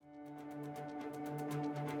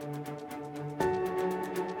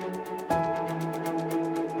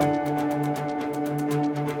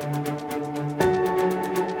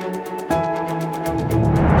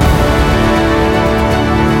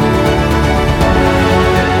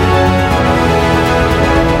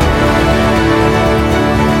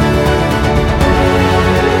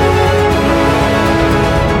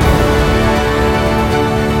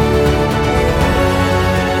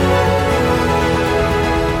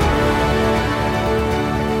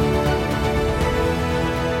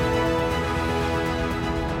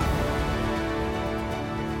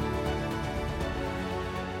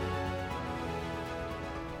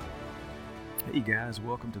Hey guys,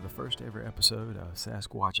 welcome to the first ever episode of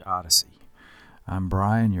Sasquatch Odyssey. I'm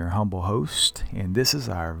Brian, your humble host, and this is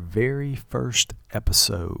our very first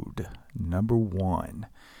episode, number 1.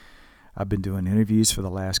 I've been doing interviews for the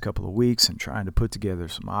last couple of weeks and trying to put together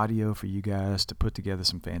some audio for you guys to put together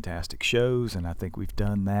some fantastic shows, and I think we've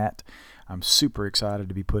done that. I'm super excited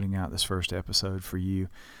to be putting out this first episode for you.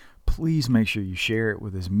 Please make sure you share it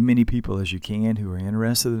with as many people as you can who are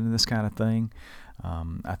interested in this kind of thing.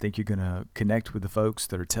 I think you're going to connect with the folks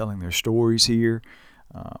that are telling their stories here.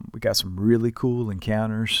 We got some really cool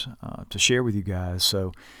encounters to share with you guys.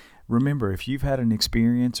 So remember, if you've had an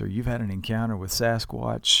experience or you've had an encounter with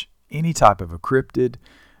Sasquatch, any type of a cryptid,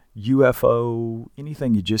 UFO,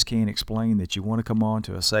 anything you just can't explain that you want to come on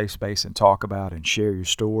to a safe space and talk about and share your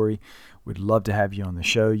story, we'd love to have you on the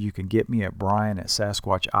show. You can get me at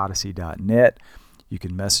brian@sasquatchodyssey.net. You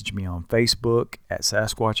can message me on Facebook at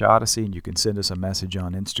Sasquatch Odyssey, and you can send us a message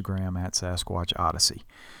on Instagram at Sasquatch Odyssey.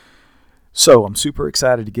 So I'm super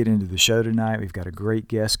excited to get into the show tonight. We've got a great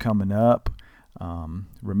guest coming up.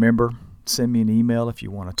 Remember, send me an email if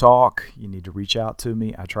you want to talk. You need to reach out to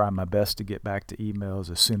me. I try my best to get back to emails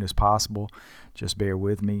as soon as possible. Just bear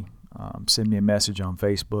with me. Send me a message on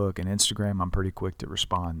Facebook and Instagram. I'm pretty quick to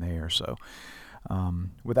respond there. So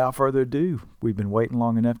without further ado, we've been waiting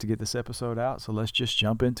long enough to get this episode out, so let's just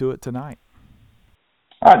jump into it tonight.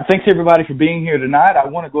 All right, thanks everybody for being here tonight. I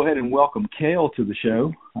want to go ahead and welcome Cale to the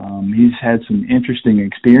show. He's had some interesting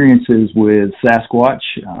experiences with Sasquatch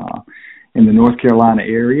in the North Carolina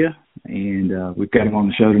area, and we've got him on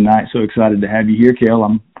the show tonight. So excited to have you here, Cale.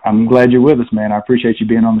 I'm glad you're with us, man. I appreciate you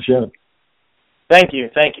being on the show. Thank you.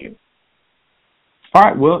 All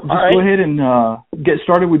right, well, go ahead and get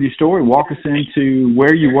started with your story. Walk us into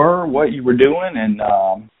where you were, what you were doing, and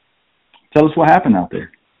tell us what happened out there.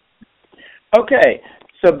 Okay,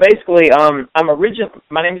 so basically,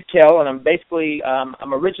 my name is Kel, and I'm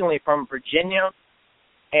originally from Virginia,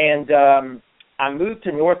 and I moved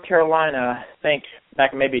to North Carolina, I think,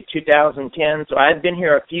 back in maybe 2010, so I had been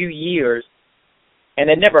here a few years, and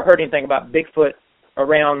had never heard anything about Bigfoot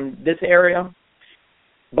around this area,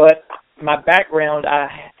 but my background,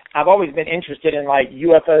 I've always been interested in like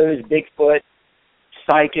UFOs, Bigfoot,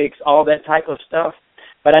 psychics, all that type of stuff,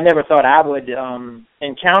 but I never thought I would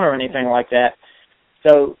encounter anything like that.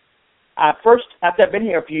 So after I've been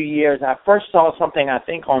here a few years, I first saw something, I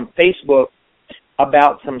think, on Facebook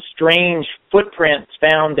about some strange footprints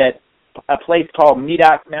found at a place called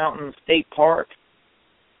Medoc Mountain State Park,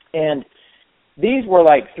 and these were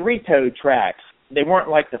like 3-toed tracks. They weren't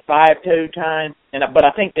like the 5-toed kind, but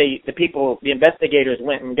I think the investigators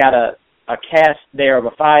went and got a cast there of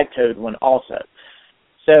a 5-toed one also.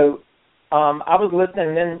 So I was listening,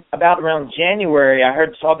 and then about around January, I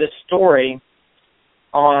saw this story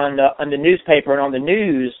on the newspaper and on the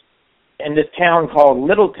news in this town called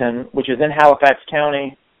Littleton, which is in Halifax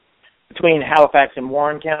County, between Halifax and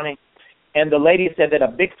Warren County, and the lady said that a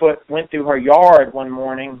Bigfoot went through her yard one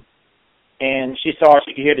morning, and she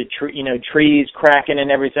could hear the trees cracking and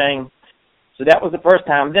everything. So that was the first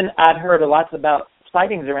time. Then I'd heard lots about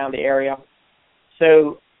sightings around the area.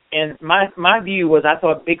 So, and my view was I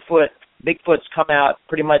thought Bigfoots come out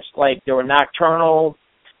pretty much like they were nocturnal.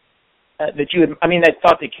 I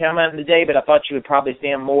thought they came out in the day, but I thought you would probably see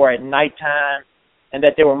them more at nighttime, and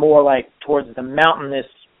that they were more like towards the mountainous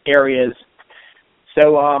areas.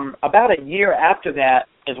 So about a year after that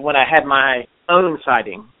is when I had my own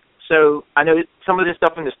sighting. So I know some of this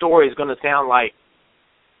stuff in the story is going to sound like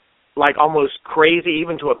almost crazy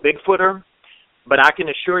even to a Bigfooter, but I can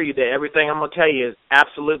assure you that everything I'm going to tell you is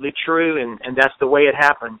absolutely true, and that's the way it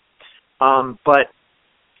happened.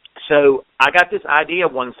 So I got this idea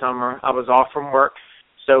one summer. I was off from work,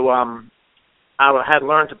 so I had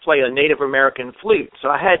learned to play a Native American flute. So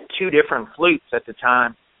I had 2 different flutes at the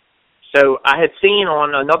time. So I had seen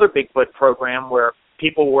on another Bigfoot program where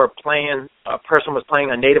a person was playing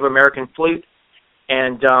a Native American flute,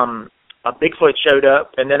 and a Bigfoot showed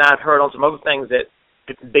up, and then I'd heard on some other things that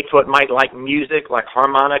Bigfoot might like music, like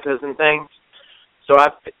harmonicas and things. So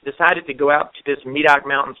I decided to go out to this Medoc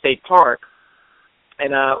Mountain State Park,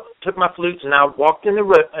 and took my flutes, and I walked in the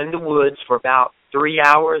woods for about 3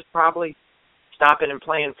 hours probably, stopping and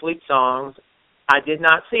playing flute songs. I did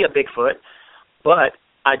not see a Bigfoot, but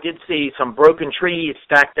I did see some broken trees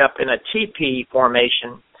stacked up in a teepee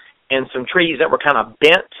formation, and some trees that were kind of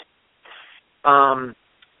bent. And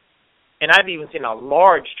I've even seen a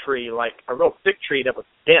large tree, like a real thick tree that was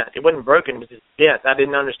bent. It wasn't broken, it was just bent. I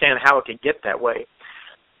didn't understand how it could get that way.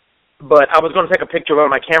 But I was going to take a picture of it.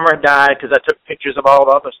 My camera died because I took pictures of all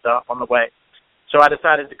the other stuff on the way. So I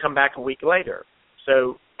decided to come back a week later.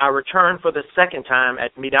 So I returned for the second time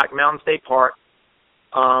at Medoc Mountain State Park,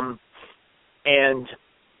 And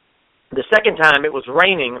the second time it was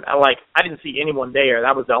raining. I didn't see anyone there.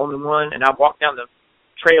 I was the only one, and I walked down the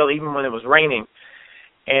trail even when it was raining.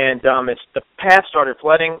 And the path started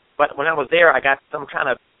flooding, but when I was there, I got some kind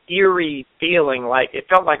of eerie feeling, like it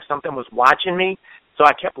felt like something was watching me. So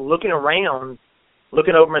I kept looking around,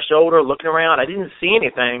 looking over my shoulder, looking around. I didn't see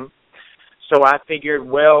anything. So I figured,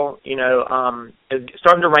 well, it's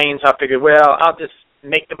starting to rain, so I figured, well, I'll just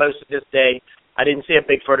make the most of this day. I didn't see a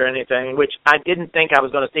Bigfoot or anything, which I didn't think I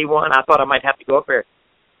was going to see one. I thought I might have to go up there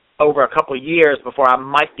over a couple of years before I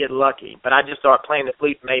might get lucky. But I just thought playing the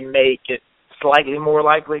flute may make it slightly more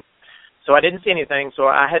likely. So I didn't see anything, so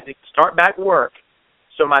I had to start back work.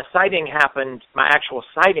 So my sighting happened, my actual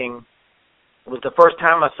sighting was the first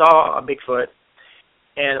time I saw a Bigfoot.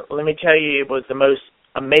 And let me tell you, it was the most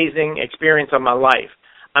amazing experience of my life.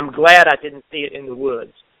 I'm glad I didn't see it in the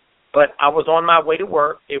woods. But I was on my way to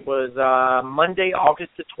work. It was Monday,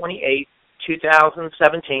 August the 28th,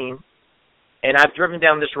 2017. And I've driven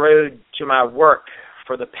down this road to my work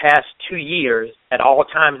for the past 2 years at all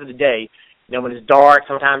times of the day. When it's dark,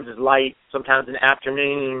 sometimes it's light, sometimes in the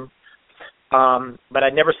afternoon. But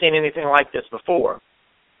I'd never seen anything like this before.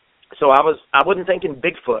 So I wasn't thinking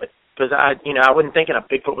Bigfoot, because I wasn't thinking a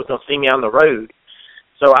Bigfoot was going to see me on the road.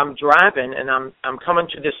 So I'm driving, and I'm coming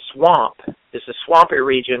to this swamp. This is a swampy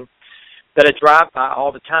region that I drive by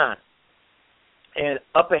all the time. And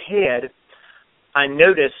up ahead, I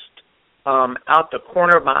noticed out the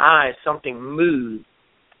corner of my eye something moved.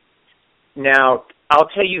 Now, I'll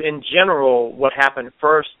tell you in general what happened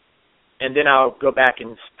first, and then I'll go back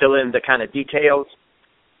and fill in the kind of details.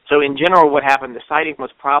 So in general, what happened, the sighting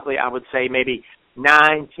was probably, I would say, maybe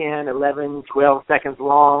 9, 10, 11, 12 seconds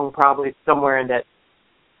long, probably somewhere in that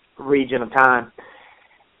region of time.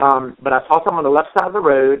 But I saw something on the left side of the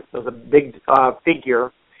road. There was a big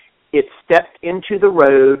figure. It stepped into the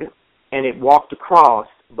road, and it walked across,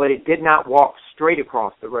 but it did not walk straight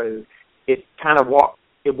across the road. It kind of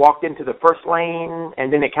walked into the first lane,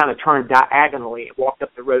 and then it kind of turned diagonally. It walked up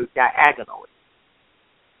the road diagonally.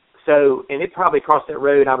 So, and it probably crossed that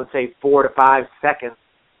road, I would say, 4 to 5 seconds,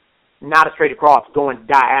 not a straight across, going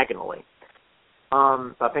diagonally.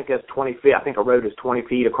 I think that's 20 feet. I think a road is 20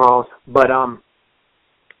 feet across. But, and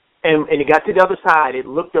it got to the other side. It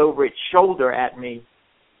looked over its shoulder at me,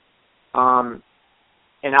 and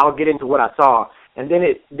I'll get into what I saw. And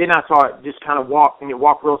then I saw it just kind of walk, and it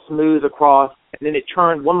walked real smooth across, and then it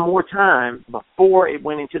turned one more time before it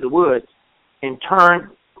went into the woods, and turned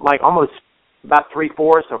like almost about 3/4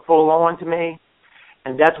 or full on to me.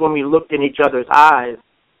 And that's when we looked in each other's eyes,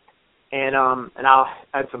 and I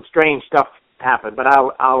had some strange stuff happen, but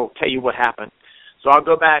I'll tell you what happened. So I'll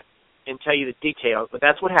go back and tell you the details, but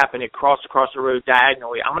that's what happened. It crossed across the road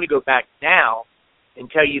diagonally. I'm going to go back now and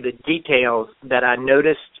tell you the details that I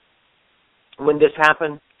noticed when this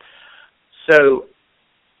happened. So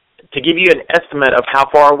to give you an estimate of how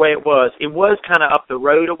far away it was kind of up the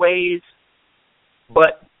road a ways,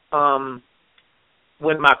 but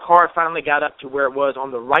when my car finally got up to where it was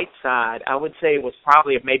on the right side, I would say it was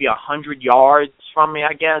probably maybe 100 yards from me,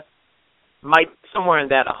 I guess. Somewhere in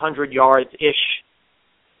that 100 yards-ish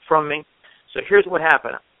from me. So here's what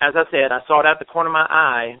happened. As I said, I saw it out the corner of my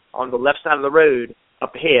eye on the left side of the road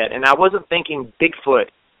up ahead, and I wasn't thinking Bigfoot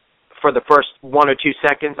for the first 1 or 2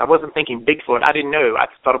 seconds. I wasn't thinking Bigfoot. I didn't know. I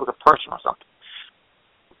thought it was a person or something.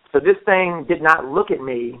 So this thing did not look at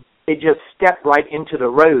me. It just stepped right into the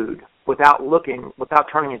road without looking, without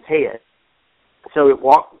turning its head. So it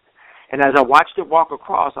walked, and as I watched it walk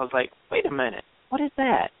across, I was like, wait a minute, what is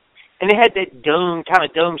that? And it had that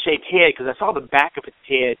dome-shaped head, because I saw the back of its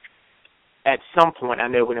head at some point, I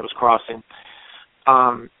know, when it was crossing.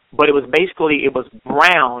 But it was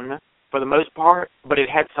brown for the most part, but it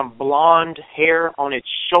had some blonde hair on its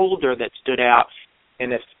shoulder that stood out,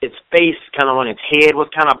 and its face kind of on its head was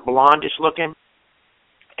kind of blondish looking.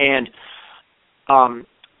 And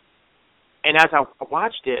as I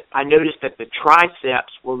watched it, I noticed that the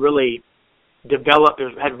triceps were really developed.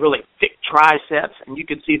 It had really thick triceps, and you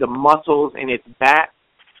could see the muscles in its back.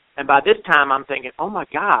 And by this time, I'm thinking, "Oh my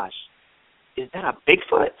gosh, is that a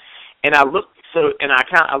Bigfoot?" And I looked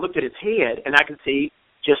at its head, and I could see,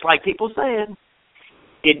 just like people said,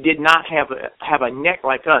 it did not have a neck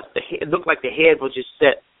like us. It looked like the head was just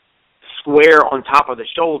set square on top of the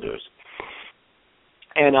shoulders.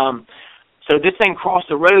 And so this thing crossed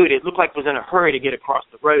the road. It looked like it was in a hurry to get across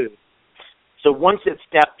the road. So once it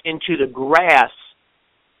stepped into the grass,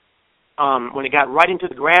 when it got right into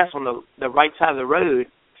the grass on the right side of the road,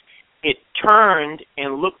 it turned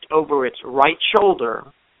and looked over its right shoulder.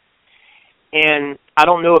 And I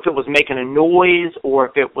don't know if it was making a noise or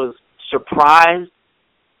if it was surprised,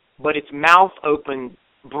 but its mouth opened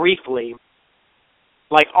briefly,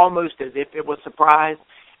 like almost as if it was surprised.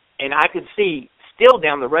 And I could see still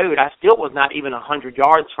down the road, I still was not even 100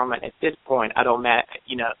 yards from it at this point. It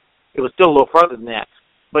was still a little further than that.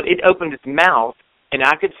 But it opened its mouth, and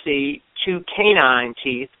I could see 2 canine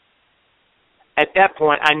teeth. At that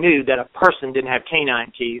point, I knew that a person didn't have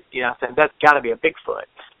canine teeth. I said, that's got to be a Bigfoot.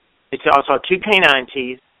 I saw 2 canine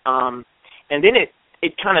teeth, and then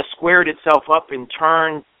it kind of squared itself up and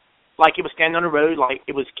turned like it was standing on the road, like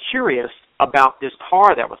it was curious about this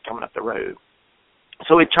car that was coming up the road.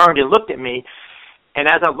 So it turned and looked at me, and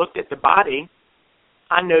as I looked at the body,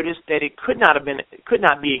 I noticed that it could not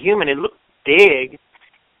be a human. It looked big,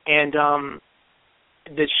 and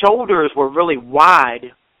the shoulders were really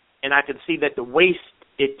wide, and I could see that the waist,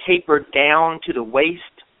 it tapered down to the waist.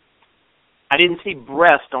 I didn't see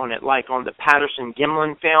breast on it like on the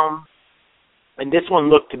Patterson-Gimlin film, and this one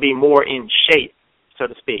looked to be more in shape, so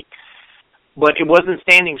to speak. But it wasn't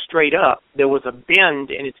standing straight up. There was a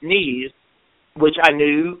bend in its knees, which I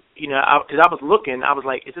knew, because I was looking, I was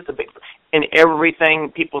like, is this a Bigfoot? And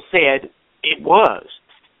everything people said, it was.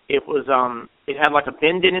 It had like a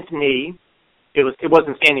bend in its knee. It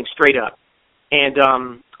wasn't standing straight up. And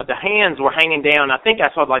the hands were hanging down. I think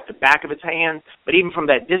I saw like the back of its hands, but even from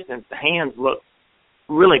that distance, the hands looked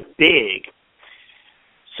really big.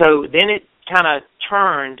 So then it kind of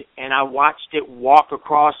turned, and I watched it walk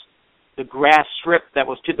across the grass strip that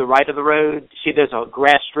was to the right of the road. See, there's a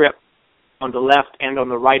grass strip on the left and on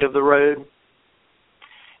the right of the road.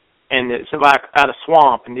 And it's like out of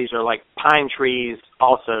swamp, and these are like pine trees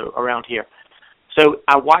also around here. So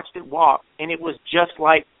I watched it walk, and it was just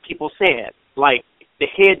like people said. Like, the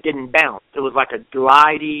head didn't bounce. It was like a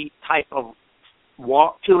glidey type of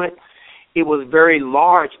walk to it. It was very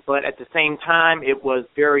large, but at the same time, it was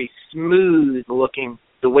very smooth looking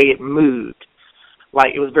the way it moved.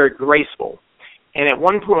 Like, it was very graceful. And at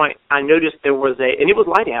one point, I noticed and it was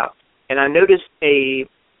light out, and I noticed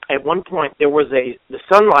at one point, the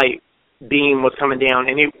sunlight beam was coming down,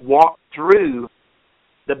 and it walked through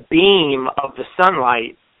the beam of the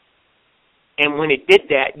sunlight. And when it did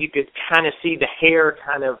that, you could kind of see the hair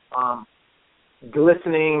kind of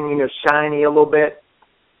glistening, shining a little bit.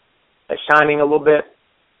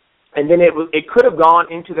 And then it could have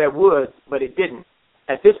gone into that woods, but it didn't.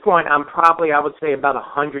 At this point, I'm probably, I would say, about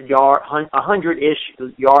 100-ish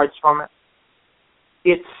yards from it.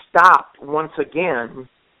 It stopped once again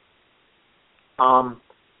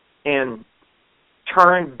and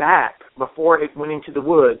turned back before it went into the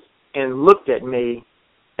woods and looked at me.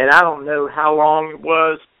 And I don't know how long it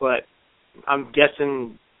was, but I'm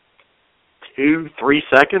guessing 2-3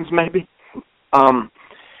 seconds maybe.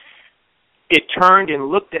 It turned and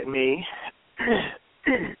looked at me,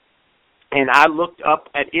 and I looked up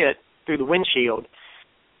at it through the windshield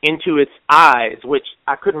into its eyes, which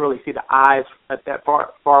I couldn't really see the eyes at that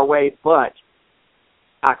far away, but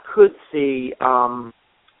I could see, I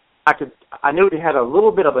knew it had a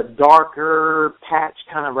little bit of a darker patch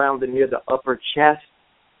kind of around near the upper chest.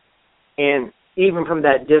 And even from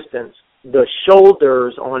that distance, the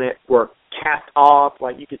shoulders on it were capped off,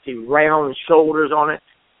 like you could see round shoulders on it.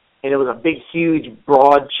 And it was a big, huge,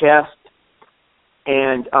 broad chest.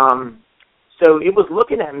 And so it was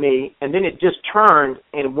looking at me, and then it just turned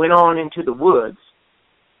and went on into the woods.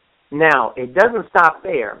 Now, it doesn't stop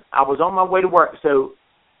there. I was on my way to work, so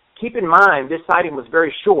keep in mind, this sighting was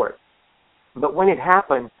very short. But when it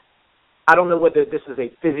happened, I don't know whether this is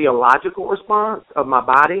a physiological response of my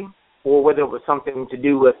body or whether it was something to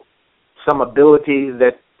do with some abilities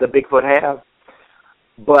that the Bigfoot have.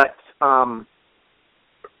 But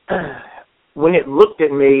when it looked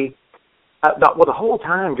at me, the whole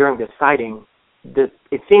time during this sighting,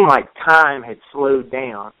 it seemed like time had slowed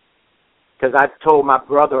down. Because I told my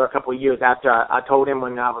brother a couple of years after I told him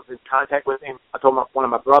when I was in contact with him, I told one of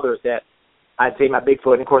my brothers that I'd seen my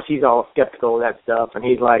Bigfoot. And, of course, he's all skeptical of that stuff. And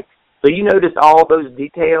he's like, so you noticed all those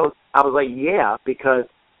details? I was like, yeah, because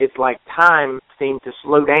it's like time seemed to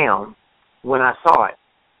slow down when I saw it.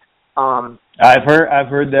 I've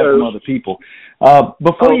heard that from other people.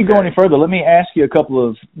 Before you go any further, let me ask you a couple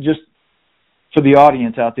of, just for the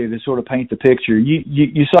audience out there to sort of paint the picture.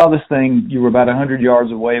 You saw this thing, you were about 100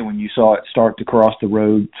 yards away when you saw it start to cross the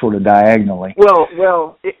road sort of diagonally. Well,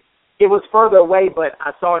 it was further away, but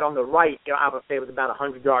I saw it on the right. I would say it was about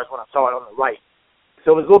 100 yards when I saw it on the right.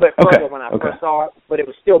 So it was a little bit further when I first saw it, but it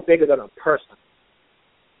was still bigger than a person.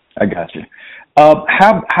 I got you.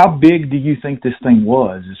 How big do you think this thing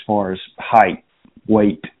was as far as height,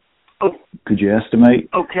 weight? Oh. Could you estimate?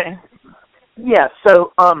 Okay. Yeah,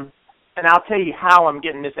 so, and I'll tell you how I'm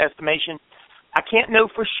getting this estimation. I can't know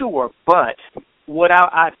for sure, but what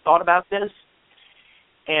I've thought about this,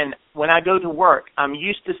 and when I go to work, I'm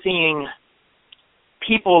used to seeing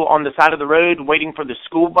people on the side of the road waiting for the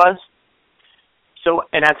school bus. So,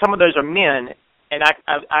 and some of those are men, and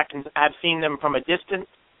I've seen them from a distance,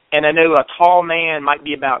 and I know a tall man might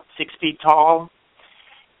be about 6 feet tall,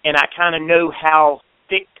 and I kind of know how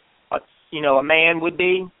thick, a man would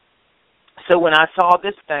be. So when I saw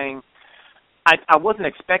this thing, I wasn't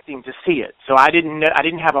expecting to see it. So I didn't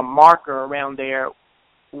have a marker around there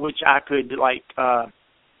which I could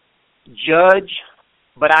judge,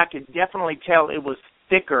 but I could definitely tell it was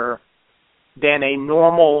thicker than a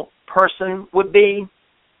normal person would be.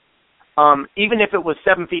 Even if it was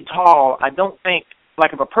 7 feet tall, I don't think,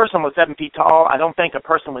 like if a person was 7 feet tall, I don't think a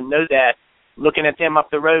person would know that looking at them up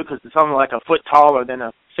the road because it's only like a foot taller than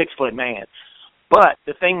a 6-foot man. But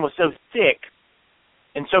the thing was so thick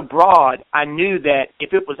and so broad, I knew that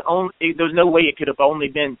if it was only, there's no way it could have only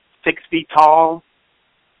been 6 feet tall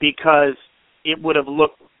because it would have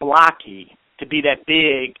looked blocky to be that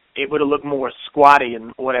big. It would have looked more squatty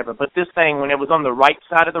and whatever. But this thing, when it was on the right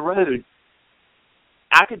side of the road,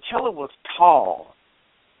 I could tell it was tall.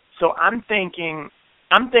 So I'm thinking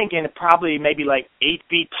probably maybe like 8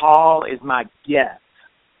 feet tall is my guess.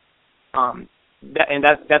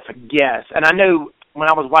 That's a guess. And I know when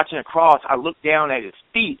I was watching across, I looked down at his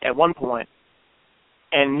feet at one point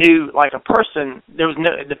and knew, like a person,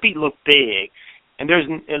 the feet looked big, and there's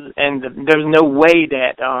no way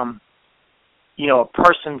that a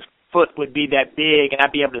person's foot would be that big, and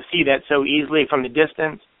I'd be able to see that so easily from the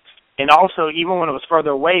distance. And also, even when it was further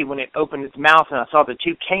away, when it opened its mouth and I saw the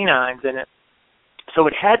 2 canines in it, so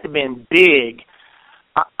it had to have been big.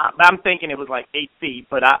 I'm thinking it was like 8 feet,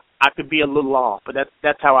 but I could be a little off. But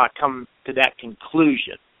that's how I come to that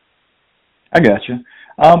conclusion. I got you.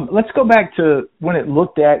 Let's go back to when it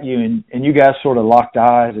looked at you and you guys sort of locked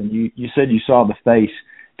eyes and you said you saw the face.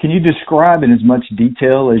 Can you describe in as much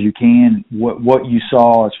detail as you can what you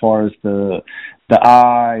saw as far as the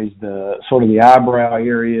eyes, the sort of the eyebrow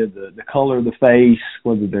area, the color of the face,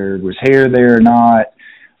 whether there was hair there or not?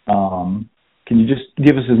 Can you just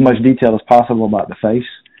give us as much detail as possible about the face?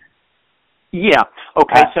 Yeah.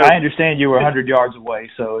 Okay. I understand you were 100 yards away,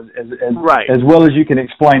 so right. As well as you can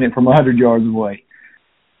explain it from 100 yards away.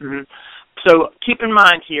 Mm-hmm. So keep in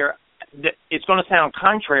mind here that it's going to sound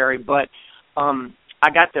contrary, but I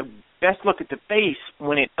got the best look at the face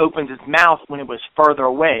when it opens its mouth when it was further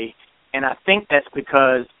away, and I think that's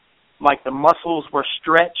because like the muscles were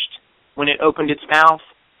stretched when it opened its mouth.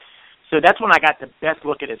 So that's when I got the best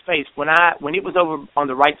look at his face. When it was over on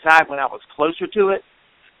the right side, when I was closer to it,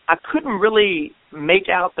 I couldn't really make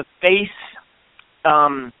out the face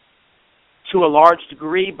to a large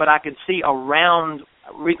degree, but I could see around.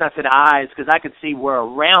 The reason I said eyes, because I could see where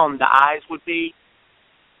around the eyes would be.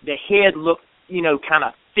 The head looked, kind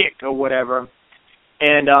of thick or whatever.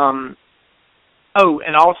 And,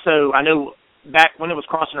 and also I know back when it was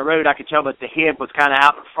crossing the road, I could tell that the head was kind of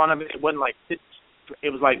out in front of it. It wasn't like, it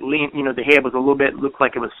was like lean, the head was a little bit, looked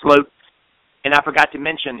like it was sloped. And I forgot to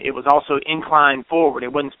mention, it was also inclined forward.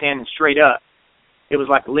 It wasn't standing straight up. It was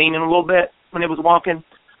like leaning a little bit when it was walking.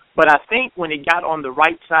 But I think when it got on the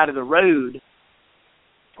right side of the road,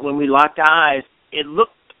 when we locked eyes, it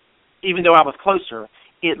looked, even though I was closer,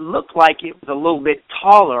 it looked like it was a little bit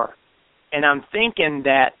taller. And I'm thinking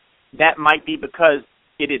that might be because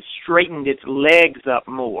it had straightened its legs up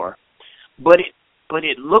more. But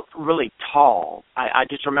it looked really tall. I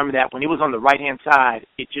just remember that when it was on the right-hand side,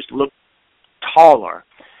 it just looked taller.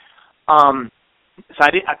 So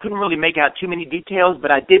I couldn't really make out too many details,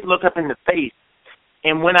 but I did look up in the face.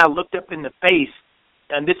 And when I looked up in the face,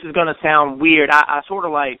 and this is going to sound weird, I sort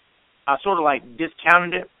of like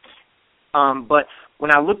discounted it. But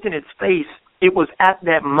when I looked in its face, it was at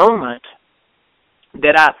that moment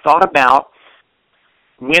that I thought about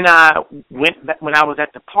when I was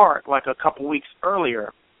at the park like a couple weeks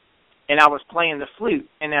earlier, and I was playing the flute,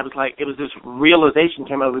 and it was this realization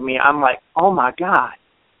came over me. I'm like, oh my God,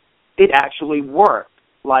 it actually worked.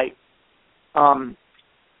 Like,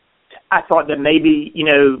 I thought that maybe,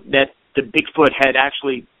 that the Bigfoot had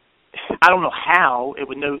actually, I don't know how it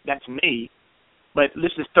would know that's me, but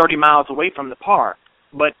this is 30 miles away from the park.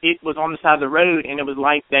 But it was on the side of the road, and it was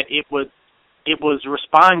like that it was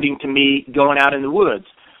responding to me going out in the woods.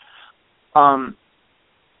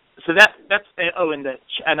 So that's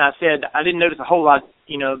and I said I didn't notice a whole lot.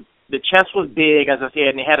 The chest was big, as I said,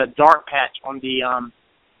 and it had a dark patch on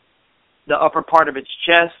the upper part of its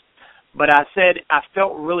chest. But I said I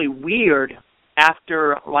felt really weird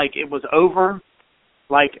after, like, it was over.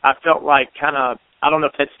 Like, I felt like kind of, I don't know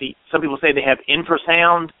if that's some people say they have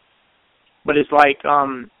infrasound, but it's like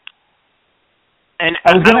And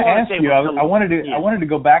I was going to ask you. I wanted to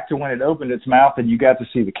go back to when it opened its mouth and you got to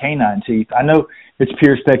see the canine teeth. I know it's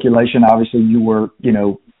pure speculation. Obviously, you were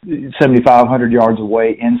 7,500 yards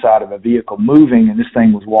away inside of a vehicle moving, and this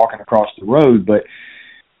thing was walking across the road. But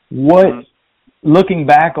looking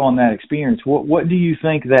back on that experience, what do you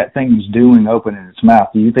think that thing was doing opening its mouth?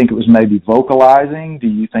 Do you think it was maybe vocalizing? Do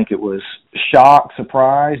you think it was shock,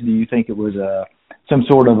 surprise? Do you think it was some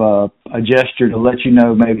sort of a gesture to let you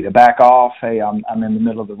know maybe to back off? Hey, I'm in the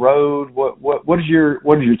middle of the road. What is your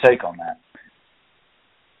take on that?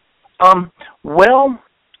 Well,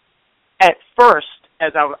 at first,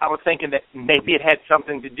 as I was thinking that maybe it had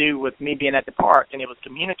something to do with me being at the park and it was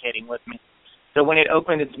communicating with me. So when it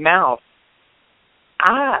opened its mouth,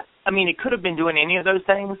 I mean, it could have been doing any of those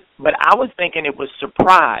things, but I was thinking it was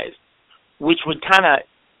surprised, which would kind of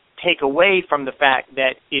take away from the fact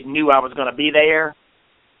that it knew I was going to be there.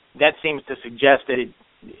 That seems to suggest that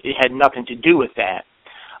it had nothing to do with that.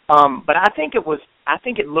 But I think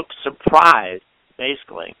it looked surprised,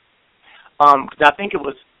 basically. Because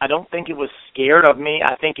I don't think it was scared of me.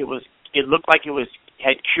 I think it looked like it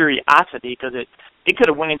had curiosity, because it could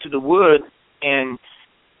have went into the woods and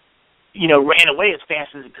ran away as fast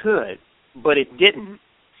as it could, but it didn't.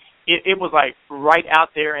 It was like right out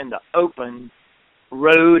there in the open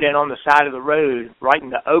road and on the side of the road, right in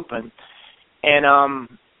the open. And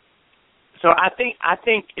so I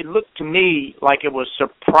think it looked to me like it was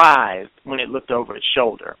surprised when it looked over its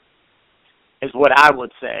shoulder, is what I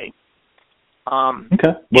would say.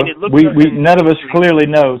 Okay. Well, we none of us clearly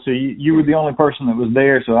know, so you were the only person that was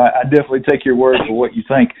there, so I definitely take your word for what you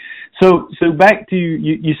think. So back to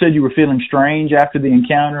you said you were feeling strange after the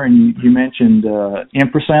encounter, and you mentioned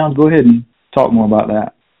infrasounds. Go ahead and talk more about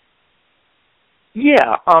that.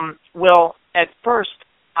 Yeah. Well, at first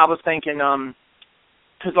I was thinking,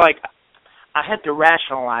 because I had to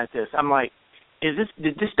rationalize this. I'm like, did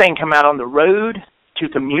this thing come out on the road to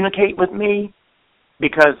communicate with me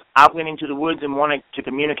because I went into the woods and wanted to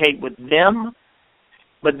communicate with them?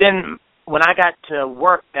 But then when I got to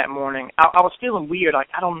work that morning, I was feeling weird. Like,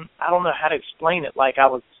 I don't know how to explain it. Like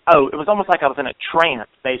it was almost like I was in a trance,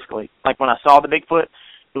 basically. Like when I saw the Bigfoot,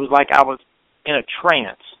 it was like I was in a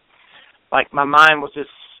trance. Like my mind was just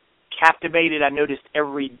captivated. I noticed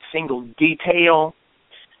every single detail.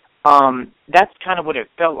 That's kind of what it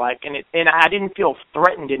felt like, and I didn't feel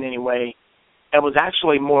threatened in any way. It was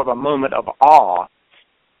actually more of a moment of awe.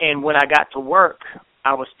 And when I got to work,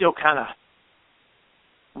 I was still kind of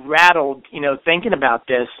rattled, thinking about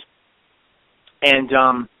this. And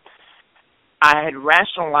I had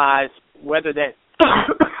rationalized whether that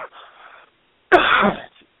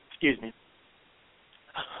excuse me.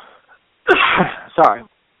 Sorry.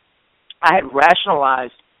 I had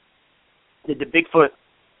rationalized, did the Bigfoot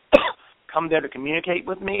come there to communicate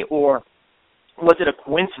with me, or was it a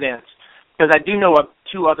coincidence? Because I do know of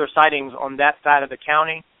 2 other sightings on that side of the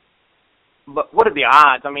county. But what are the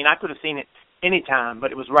odds? I mean, I could have seen it any time,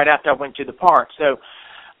 but it was right after I went to the park. So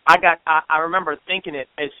I remember thinking it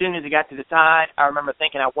as soon as it got to the side. I remember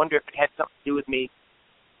thinking, I wonder if it had something to do with me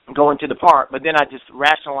going to the park. But then I just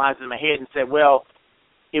rationalized in my head and said, well,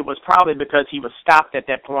 it was probably because he was stopped at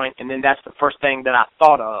that point, and then that's the first thing that I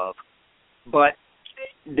thought of. But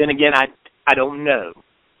then again, I don't know.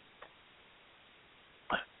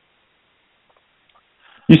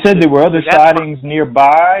 You said there were other sightings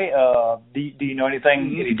nearby. Do you know any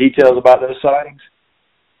details about those sightings?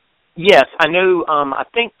 Yes, I know. I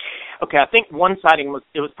think one sighting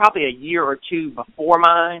was probably a year or 2 before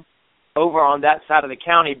mine over on that side of the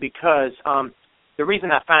county, because the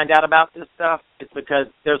reason I find out about this stuff is because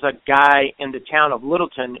there's a guy in the town of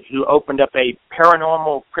Littleton who opened up a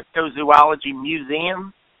paranormal cryptozoology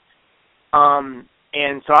museum.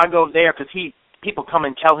 And so I go there because people come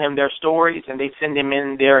and tell him their stories, and they send him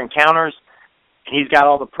in their encounters, and he's got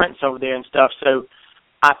all the prints over there and stuff. So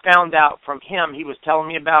I found out from him, he was telling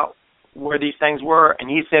me about where these things were, and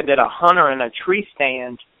he said that a hunter in a tree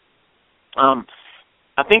stand,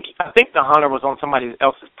 I think the hunter was on somebody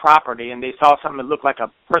else's property, and they saw something that looked like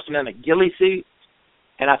a person in a ghillie suit.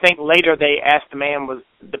 And I think later they asked the man, was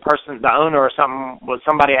the person, the owner or something, was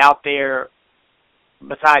somebody out there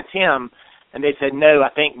besides him? And they said no. I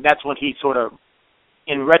think that's when he sort of,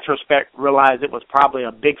 in retrospect, realized it was probably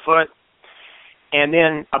a Bigfoot. And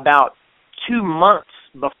then about 2 months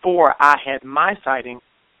before I had my sighting,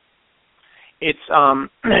 it's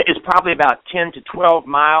probably about 10 to 12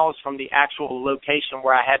 miles from the actual location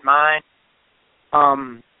where I had mine.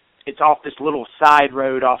 It's off this little side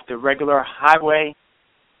road off the regular highway.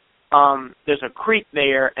 There's a creek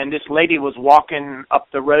there, and this lady was walking up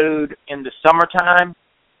the road in the summertime,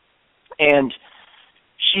 and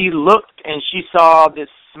she looked and she saw this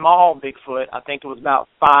small Bigfoot, I think it was about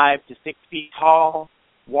 5 to 6 feet tall,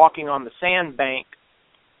 walking on the sandbank,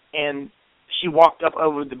 and she walked up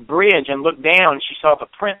over the bridge and looked down, and she saw the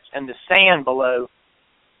prints in the sand below.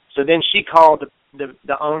 So then she called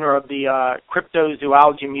the owner of the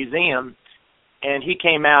Cryptozoology Museum, and he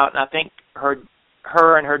came out, and I think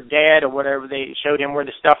her and her dad or whatever, they showed him where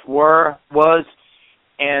the stuff was,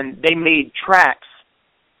 and they made tracks,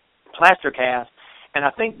 plaster casts, and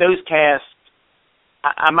I think those casts,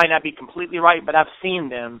 I might not be completely right, but I've seen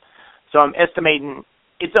them, so I'm estimating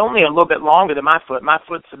it's only a little bit longer than my foot. My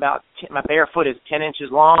foot's my bare foot is 10 inches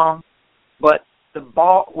long, but the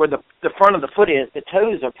ball where the front of the foot is, the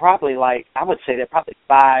toes are probably I would say they're probably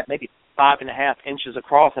 5, maybe 5.5 inches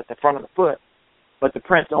across at the front of the foot, but the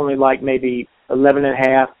print's only maybe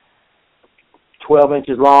 11.5, 12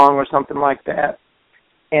 inches long or something like that.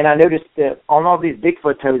 And I noticed that on all these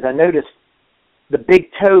Bigfoot toes, I noticed the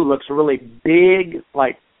big toe looks really big,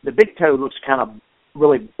 the big toe looks kind of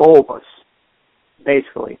really bulbous,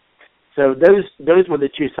 basically. So those were the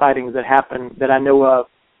 2 sightings that happened that I know of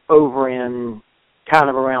over in kind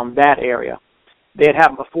of around that area. They had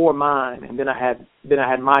happened before mine, and then I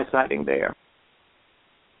had my sighting there.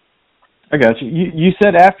 I got you. You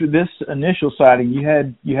said after this initial sighting, you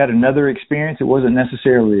had another experience. It wasn't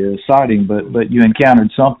necessarily a sighting, but you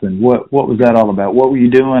encountered something. What was that all about? What were you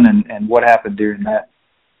doing, and what happened during that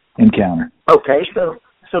encounter? Okay,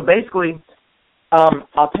 so basically,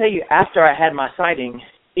 I'll tell you, after I had my sighting,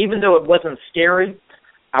 even though it wasn't scary,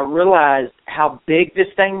 I realized how big this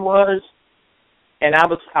thing was, and I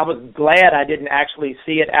was glad I didn't actually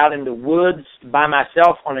see it out in the woods by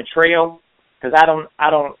myself on a trail, because I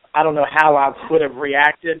don't know how I would have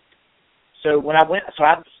reacted. So when I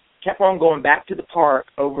kept on going back to the park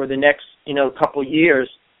over the next couple of years,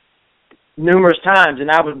 numerous times,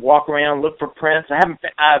 and I would walk around, look for prints.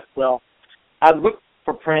 I'd look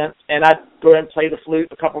for prints, and I'd go ahead and play the flute,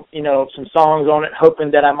 a couple, some songs on it,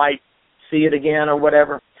 hoping that I might see it again or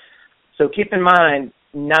whatever. So keep in mind,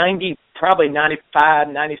 probably 95,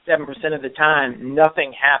 97% of the time,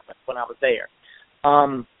 nothing happened when I was there.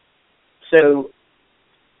 So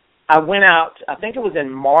I went out, I think it was in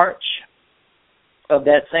March of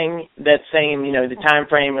that same, the time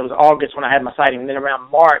frame. It was August when I had my sighting. And then around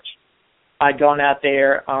March, I'd gone out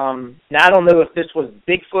there. Now, I don't know if this was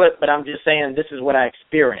Bigfoot, but I'm just saying this is what I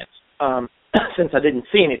experienced since I didn't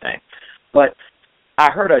see anything. But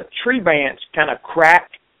I heard a tree branch kind of crack,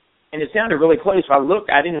 and it sounded really close. So I looked,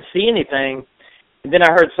 I didn't see anything. And then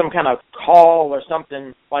I heard some kind of call or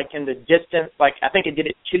something in the distance. I think it did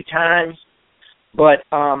it 2 times. But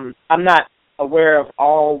I'm not aware of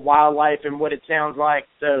all wildlife and what it sounds like,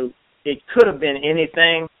 so it could have been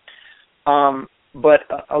anything. But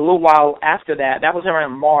a little while after that was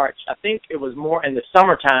around March. I think it was more in the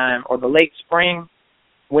summertime or the late spring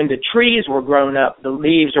when the trees were grown up. The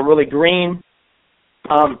leaves are really green.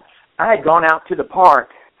 I had gone out to the park,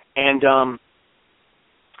 and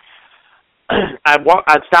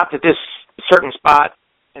I'd stopped at this certain spot,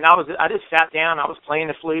 and I just sat down. I was playing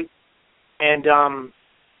the flute, and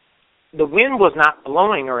the wind was not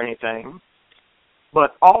blowing or anything,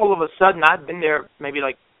 but all of a sudden, I'd been there maybe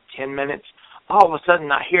 10 minutes. All of a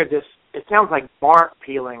sudden, I hear this. It sounds like bark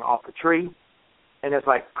peeling off the tree, and it's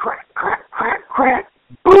like crack, crack, crack, crack,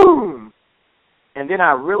 boom. And then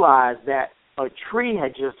I realized that a tree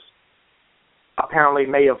had just apparently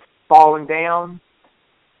may have fallen down.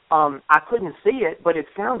 I couldn't see it, but it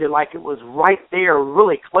sounded like it was right there,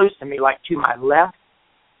 really close to me, to my left.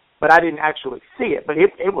 But I didn't actually see it, but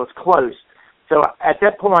it was close. So at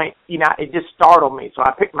that point, it just startled me. So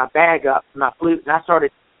I picked my bag up, my flute, and I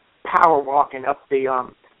started power walking up the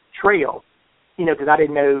trail, because I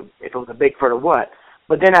didn't know if it was a Bigfoot or what.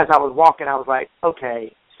 But then as I was walking, I was like,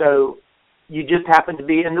 okay, so you just happened to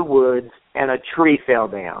be in the woods and a tree fell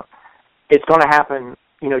down. It's going to happen,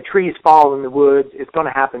 trees fall in the woods. It's going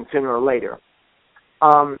to happen sooner or later.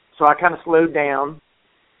 So I kind of slowed down,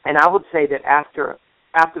 and I would say that after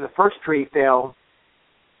the first tree fell,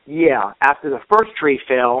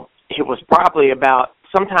 it was probably about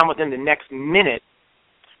sometime within the next minute,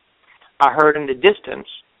 I heard in the distance,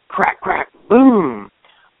 crack, crack, boom,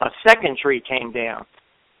 a second tree came down.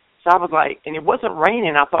 So I was like, and it wasn't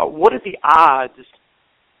raining. I thought, what are the odds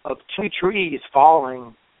of 2 trees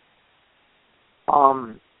falling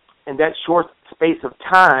in that short space of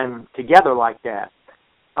time together like that?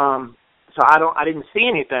 So I didn't see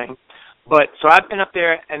anything. But so I've been up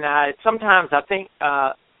there, and sometimes I think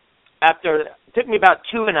it took me about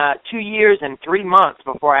 2 years and 3 months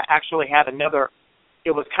before I actually had another.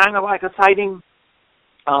 It was kind of like a sighting,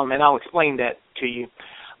 and I'll explain that to you.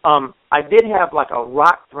 I did have like a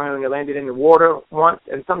rock thrown that landed in the water once,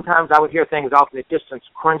 and sometimes I would hear things off in the distance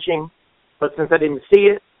crunching, but since I didn't see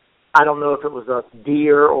it, I don't know if it was a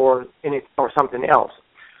deer or something else.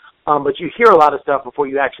 But you hear a lot of stuff before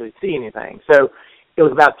you actually see anything. So it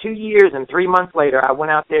was about 2 years and 3 months later, I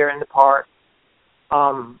went out there in the park.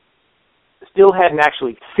 Still hadn't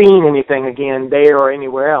actually seen anything again there or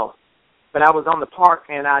anywhere else. But I was on the park,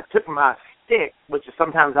 and I took my stick, which is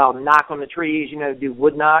sometimes I'll knock on the trees, do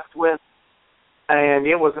wood knocks with. And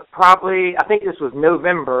it was probably, I think this was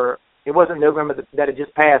November. It wasn't November that it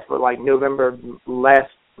just passed, but like November last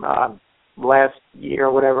year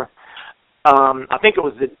or whatever. I think it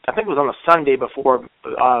was on a Sunday before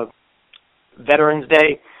Veterans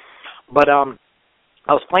Day. But I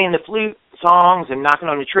was playing the flute songs and knocking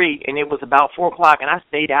on the tree, and it was about 4 o'clock, and I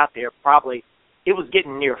stayed out there probably. It was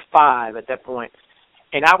getting near 5 at that point.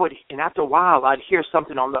 And after a while, I'd hear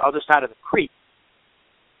something on the other side of the creek.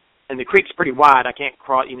 And the creek's pretty wide. I can't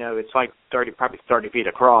cross, it's like probably 30 feet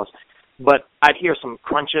across. But I'd hear some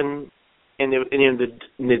crunching, and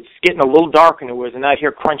it's getting a little dark in the woods, and I'd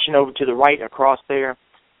hear crunching over to the right across there.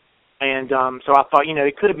 And so I thought,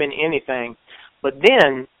 it could have been anything. But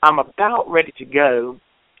then I'm about ready to go,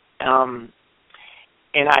 and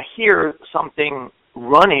I hear something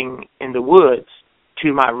running in the woods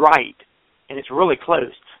to my right, and it's really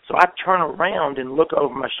close. So I turn around and look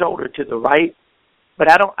over my shoulder to the right, but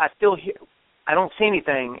I don't see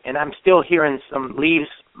anything, and I'm still hearing some leaves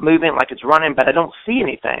moving like it's running, but I don't see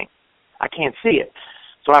anything. I can't see it.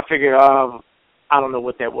 So I figured, I don't know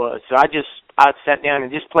what that was. So I sat down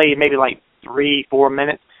and just played maybe like 3-4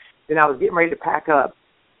 minutes. Then I was getting ready to pack up,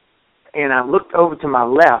 and I looked over to my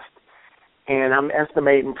left, and I'm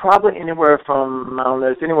estimating probably anywhere from, I don't know,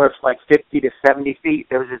 it's anywhere from like 50 to 70 feet.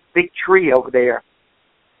 There was this big tree over there,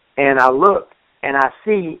 and I look, and I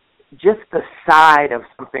see just the side of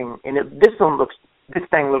something, and this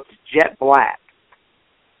thing looks jet black.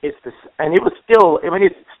 And it was still,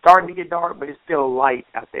 it's starting to get dark, but it's still light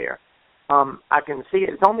out there. I can see it.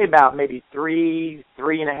 It's only about maybe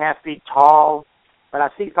 3.5 feet tall, but I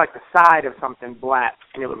see it's like the side of something black,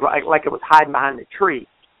 and it was like it was hiding behind the tree.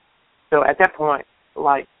 So at that point,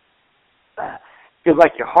 like, feels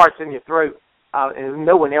like your heart's in your throat, and there's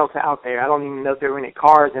no one else out there. I don't even know if there were any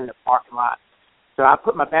cars in the parking lot. So I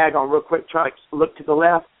put my bag on real quick, tried to look to the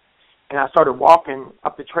left, and I started walking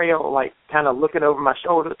up the trail, like kind of looking over my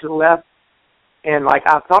shoulder to the left. And like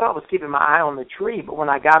I thought I was keeping my eye on the tree, but when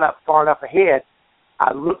I got up far enough ahead,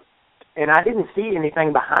 I looked, and I didn't see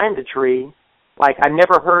anything behind the tree. Like I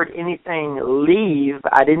never heard anything leave.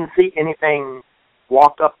 I didn't see anything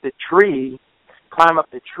walk up the tree, climb up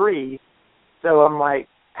the tree. So I'm like,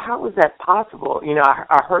 how is that possible?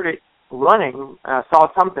 I heard it running. I saw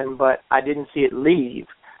something, but I didn't see it leave.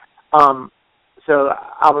 So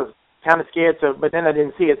I was kind of scared. But then I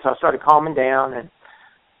didn't see it, so I started calming down, and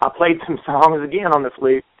I played some songs again on the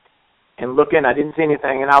flute and looking. I didn't see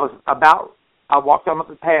anything, and I walked on up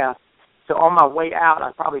the path. So on my way out,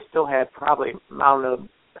 I probably still had I don't know,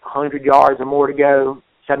 100 yards or more to go,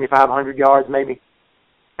 7,500 yards maybe.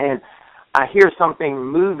 And I hear something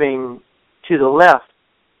moving to the left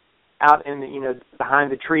out in the,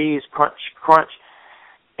 behind the trees, crunch, crunch.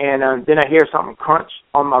 And then I hear something crunch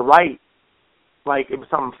on my right, like it was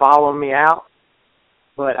something following me out,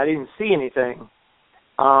 but I didn't see anything.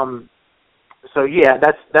 So yeah,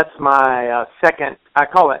 that's my second. I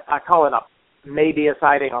call it maybe a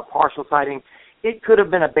sighting or partial sighting. It could have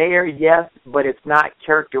been a bear, yes, but it's not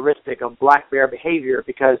characteristic of black bear behavior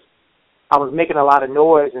because I was making a lot of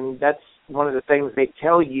noise, and that's one of the things they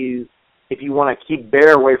tell you if you want to keep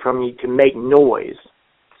bear away from you, to make noise.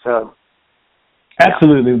 So.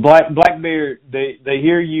 Absolutely, black bear. They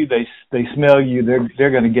hear you, they smell you.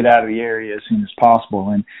 They're going to get out of the area as soon as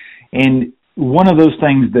possible. And one of those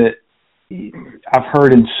things that I've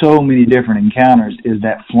heard in so many different encounters is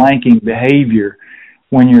that flanking behavior.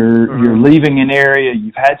 When you're leaving an area,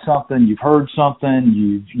 you've had something, you've heard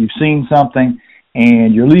something, you've seen something,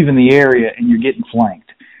 and you're leaving the area and you're getting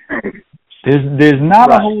flanked. There's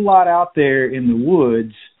not a whole lot out there in the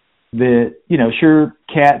woods that, sure,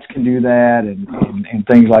 cats can do that and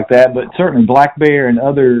things like that, but certainly black bear and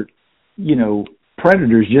other,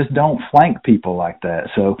 predators just don't flank people like that.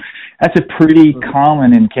 So that's a pretty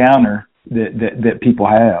common encounter that people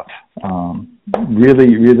have.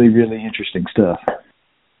 Really, really, really interesting stuff.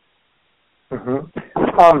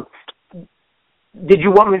 Did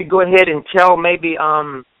you want me to go ahead and tell maybe,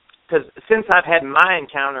 because since I've had my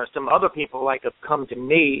encounter, some other people have come to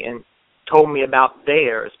me and told me about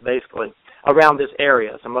theirs, basically, around this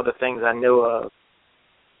area, some other things I know of.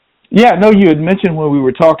 Yeah, no, you had mentioned when we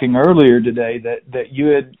were talking earlier today that you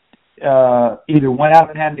had either went out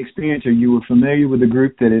and had an experience, or you were familiar with a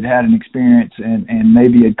group that had an experience and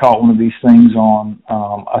maybe had caught one of these things on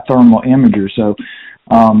a thermal imager. So,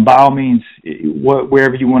 by all means,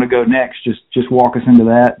 wherever you want to go next, just walk us into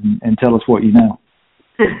that and tell us what you know.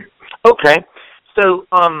 Okay. So,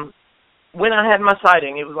 when I had my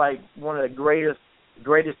sighting, it was like one of the greatest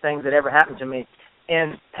things that ever happened to me.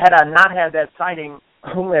 And had I not had that sighting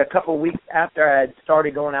only a couple of weeks after I had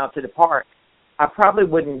started going out to the park, I probably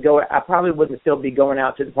wouldn't still be going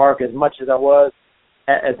out to the park as much as I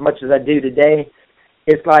do today.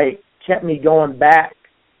 It's like kept me going back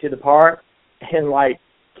to the park and like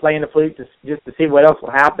playing the flute just to see what else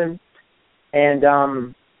will happen. And I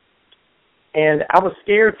was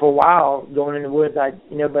scared for a while going in the woods.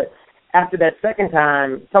 But after that second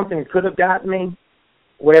time, something could have gotten me,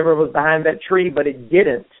 whatever was behind that tree, but it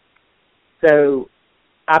didn't. So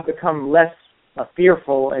I've become less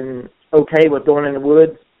fearful and okay with going in the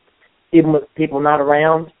woods, even with people not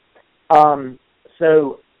around.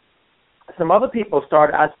 So some other people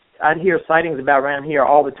started, I'd hear sightings about around here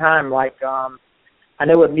all the time. Like, I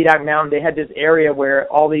know at Medoc Mountain, they had this area where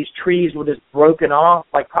all these trees were just broken off,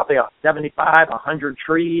 like probably 75, 100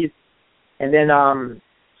 trees. And then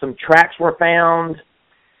some tracks were found.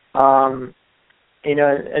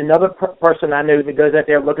 Another person I know that goes out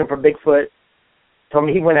there looking for Bigfoot told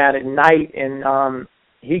me he went out at night and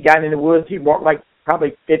he got in the woods. He walked like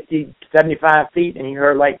probably 50, 75 feet, and he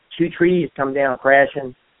heard like 2 trees come down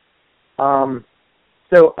crashing. So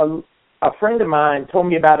a friend of mine told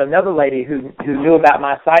me about another lady who knew about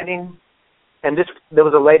my sighting, and there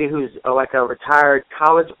was a lady who's like a retired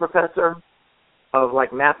college professor of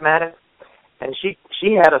like mathematics, and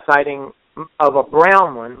she had a sighting of a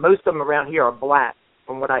brown one. Most of them around here are black,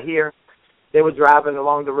 from what I hear. They were driving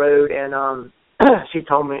along the road, and she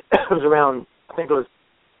told me it was around, I think it was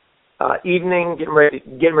evening,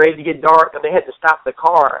 getting ready to get dark, and they had to stop the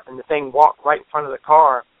car, and the thing walked right in front of the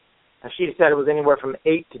car. And she said it was anywhere from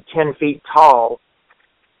 8 to 10 feet tall.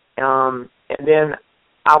 And then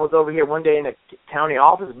I was over here one day in a county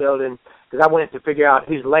office building because I wanted to figure out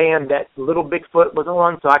whose land that little Bigfoot was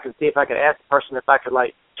on, so I could see if I could ask the person if I could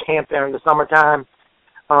like camp there in the summertime.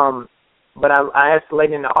 But I asked the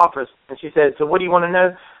lady in the office, and she said, "So what do you want to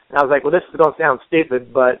know?" And I was like, "Well, this is going to sound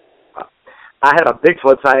stupid, but I had a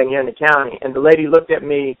Bigfoot sighting here in the county." And the lady looked at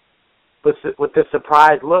me with this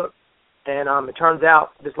surprised look. And it turns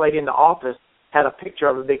out this lady in the office had a picture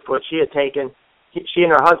of a Bigfoot she had taken. She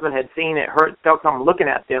and her husband had seen it, felt something looking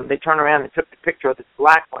at them. They turned around and took the picture of this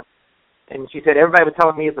black one. And she said, everybody was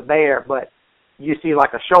telling me it's a bear, but you see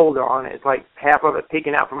like a shoulder on it. It's like half of it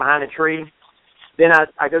peeking out from behind a tree. Then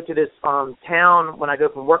I go to this town. When I go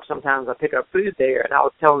from work sometimes, I pick up food there. And I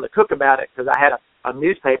was telling the cook about it because I had a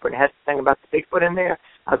newspaper and it had the thing about the Bigfoot in there.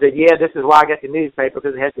 I said, yeah, this is why I got the newspaper,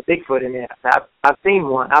 because it has the Bigfoot in there. I said, I've seen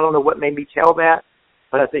one. I don't know what made me tell that,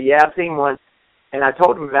 but I said, yeah, I've seen one. And I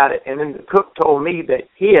told him about it, and then the cook told me that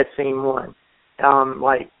he had seen one,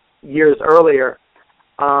 like years earlier.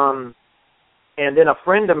 And then a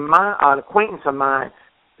friend of mine, an acquaintance of mine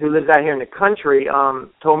who lives out here in the country,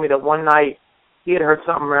 told me that one night he had heard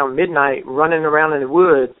something around midnight running around in the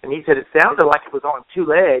woods, and he said it sounded like it was on 2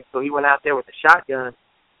 legs, so he went out there with a shotgun.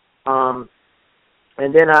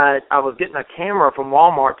 And then I was getting a camera from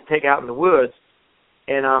Walmart to take out in the woods,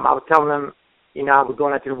 and I was telling them, I was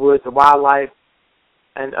going out to the woods, the wildlife,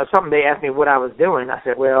 and something they asked me what I was doing. I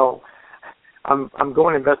said, well, I'm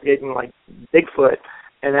going investigating like Bigfoot,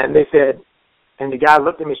 and then they said, and the guy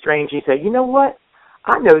looked at me strange. He said, you know what?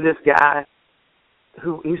 I know this guy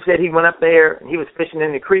who said he went up there and he was fishing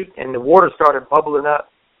in the creek and the water started bubbling up,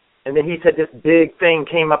 and then he said this big thing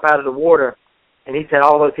came up out of the water. And he said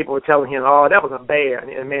all those people were telling him, oh, that was a bear. And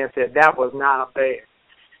the man said, that was not a bear.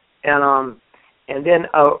 And then,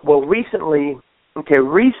 recently,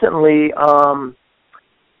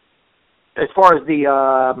 as far as the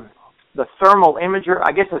thermal imager,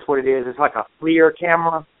 I guess that's what it is. It's like a FLIR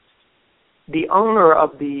camera. The owner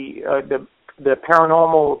of the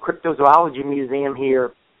Paranormal Cryptozoology Museum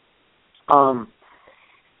here,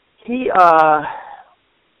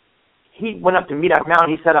 he went up to Medoc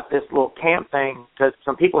Mountain. He set up this little camp thing because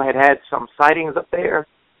some people had some sightings up there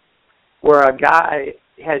where a guy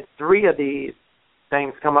had 3 of these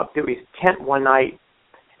things come up through his tent one night.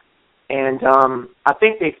 And I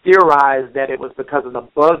think they theorized that it was because of the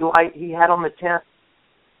bug light he had on the tent.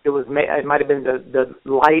 It might have been the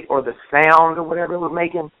light or the sound or whatever it was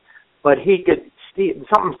making. But he could see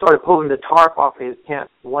something started pulling the tarp off of his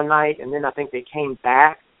tent one night, and then I think they came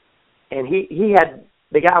back. And he had...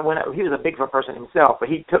 The guy went up, he was a Bigfoot person himself, but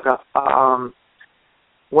he took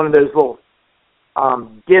one of those little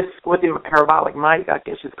discs with him, a parabolic mic, I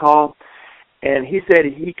guess it's called. And he said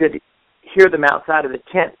he could hear them outside of the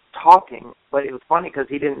tent talking, but it was funny because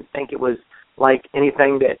he didn't think it was like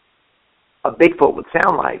anything that a Bigfoot would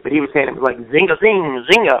sound like. But he was saying it was like zinga, zing,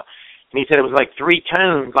 zinga. And he said it was like 3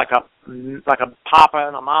 tones, like a papa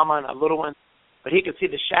and a mama and a little one. But he could see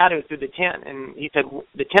the shadow through the tent, and he said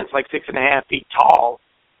the tent's like 6.5 feet tall.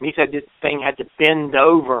 And he said this thing had to bend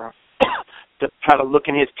over to try to look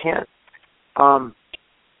in his tent.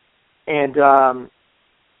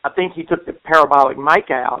 I think he took the parabolic mic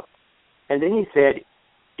out, and then he said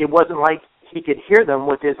it wasn't like he could hear them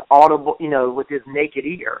with his audible, with his naked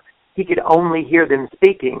ear. He could only hear them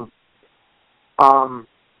speaking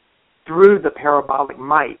through the parabolic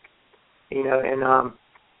mic, and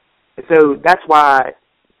so that's why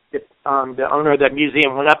the owner of that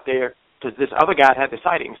museum went up there, because this other guy had the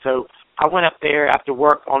sighting. So I went up there after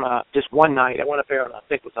work on just one night. I went up there on I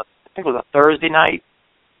think it was a Thursday night.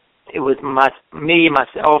 It was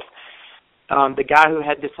myself, the guy who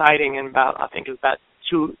had the sighting, and about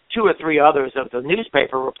two or three others of the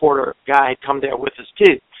newspaper reporter guy had come there with us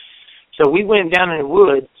too. So we went down in the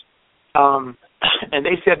woods, and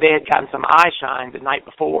they said they had gotten some eye shine the night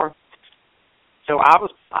before. So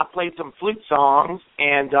I played some flute songs,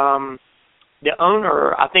 and the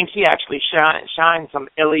owner, I think he actually shined some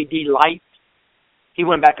LED lights. He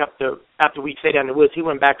went back up after we stayed down in the woods, he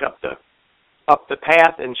went back up the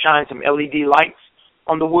path and shined some LED lights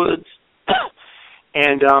on the woods.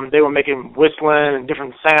 And they were making whistling and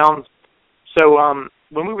different sounds. So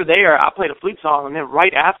when we were there, I played a flute song, and then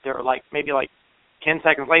right after, maybe 10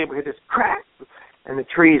 seconds later, we heard this crack, and the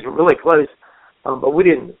trees were really close. But we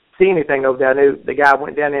didn't see anything over there. The guy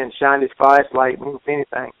went down there and shined his flashlight. We didn't see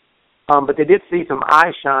anything. But they did see some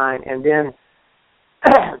eye shine, and then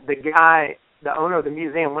the owner of the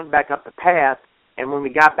museum, went back up the path, and when we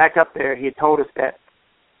got back up there, he had told us that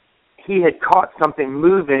he had caught something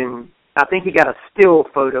moving. I think he got a still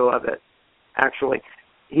photo of it, actually.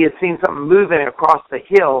 He had seen something moving across the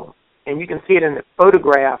hill, and you can see it in the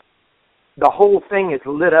photograph. The whole thing is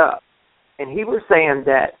lit up. And he was saying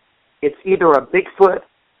that it's either a Bigfoot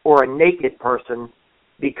or a naked person,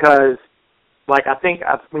 because, I think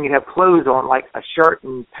when you have clothes on, like a shirt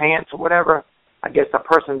and pants or whatever, I guess a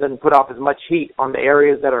person doesn't put off as much heat on the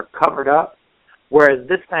areas that are covered up. Whereas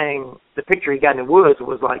this thing, the picture he got in the woods,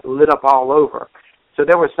 was lit up all over. So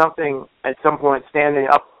there was something at some point standing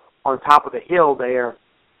up on top of the hill there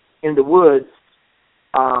in the woods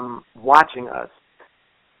watching us.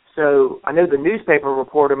 So I know the newspaper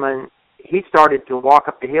reporterman, he started to walk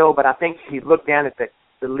up the hill, but I think he looked down at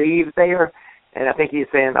the leaves there, and I think he's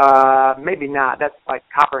saying, maybe not. That's like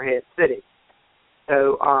Copperhead City.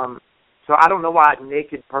 So I don't know why a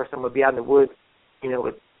naked person would be out in the woods,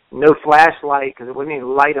 with no flashlight, because there wasn't any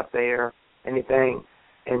light up there, anything,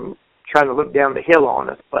 and trying to look down the hill on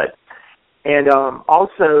us.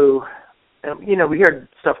 Also, we heard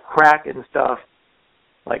stuff crack and stuff,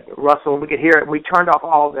 like rustle, and we could hear it. We turned off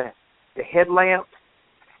all the headlamps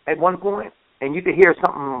at one point, and you could hear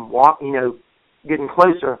something getting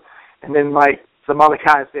closer. And then, some other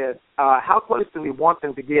guy said, how close do we want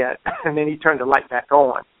them to get? And then he turned the light back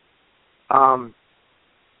on.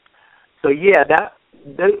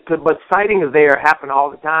 But sightings there happen all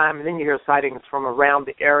the time, and then you hear sightings from around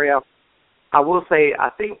the area. I will say, I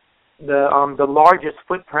think the largest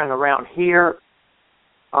footprint around here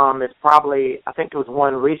is probably, I think it was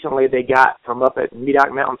one recently they got from up at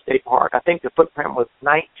Medoc Mountain State Park. I think the footprint was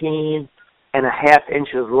 19 and a half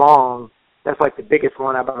inches long. That's the biggest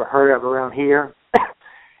one I've ever heard of around here.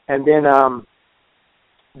 And then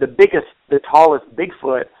the tallest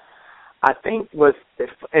Bigfoot, I think was,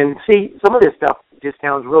 and see, some of this stuff just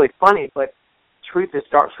sounds really funny, but truth is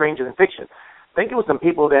stranger than fiction. I think it was some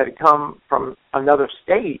people that had come from another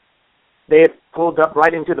state. They had pulled up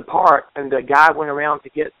right into the park, and the guy went around to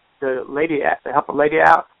get the lady to help a lady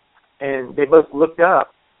out, and they both looked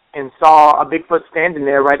up and saw a Bigfoot standing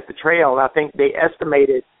there right at the trail. And I think they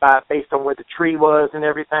estimated, based on where the tree was and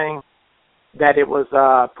everything, that it was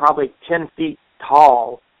probably 10 feet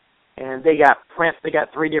tall. And they got prints. They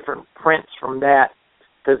got 3 different prints from that,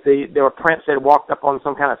 because there were prints that walked up on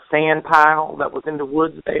some kind of sand pile that was in the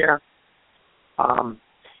woods there.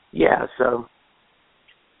 So.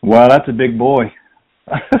 Wow, that's a big boy.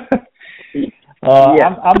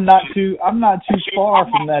 I'm not too far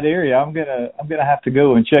from that area. I'm gonna have to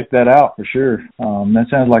go and check that out for sure. That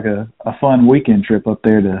sounds like a fun weekend trip up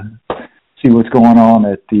there to see what's going on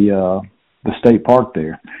at the state park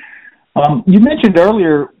there. You mentioned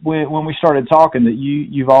earlier when we started talking that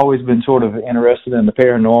you've always been sort of interested in the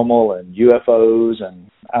paranormal and UFOs, and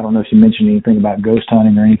I don't know if you mentioned anything about ghost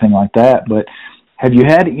hunting or anything like that, but have you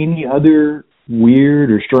had any other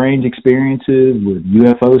weird or strange experiences with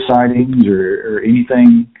UFO sightings or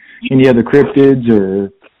anything, any other cryptids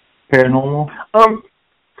or paranormal?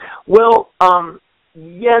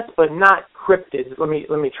 Yes, but not cryptids. Let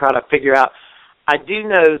me try to figure out. I do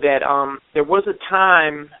know that there was a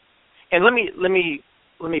time, and let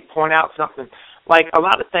me point out something. Like a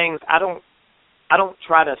lot of things, I don't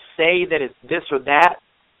try to say that it's this or that,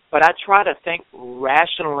 but I try to think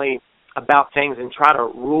rationally about things and try to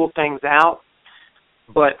rule things out.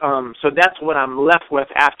 But so that's what I'm left with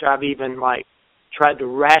after I've even like tried to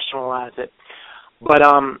rationalize it. But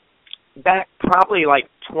back probably like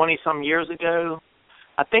 20 some years ago,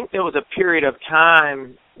 I think there was a period of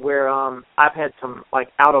time where I've had some like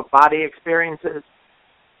out of body experiences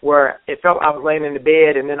where it felt I was laying in the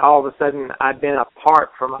bed and then all of a sudden I'd been apart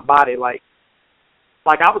from my body, like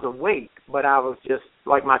I was awake, but I was just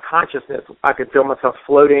like my consciousness, I could feel myself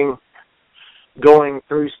floating, going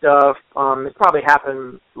through stuff. It's probably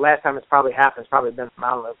happened, last time it's probably happened, it's probably been, I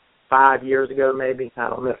don't know, 5 years ago maybe, I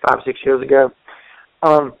don't know, 5 or 6 years ago.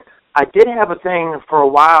 I did have a thing for a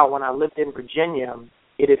while when I lived in Virginia.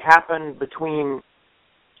 It had happened between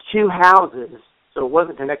two houses, so it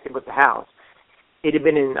wasn't connected with the house. It had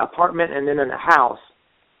been in an apartment and then in a house.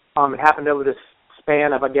 It happened over this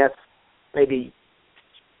span of, I guess, maybe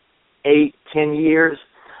 8-10 years.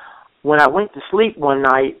 When I went to sleep one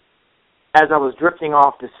night, as I was drifting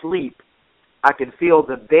off to sleep, I could feel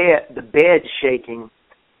the bed shaking,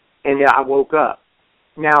 and I woke up.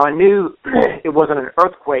 Now, I knew it wasn't an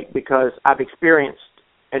earthquake because I've experienced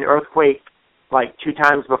an earthquake like 2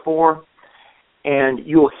 times before, and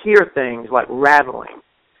you'll hear things like rattling,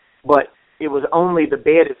 but it was only the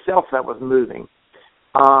bed itself that was moving.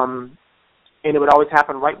 And it would always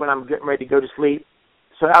happen right when I'm getting ready to go to sleep.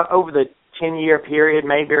 So over the 10-year period,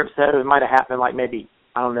 maybe or so, it might have happened like maybe,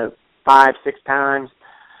 I don't know, 5-6 times.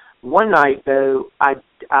 One night, though, I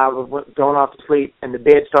was going off to sleep, and the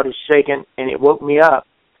bed started shaking, and it woke me up.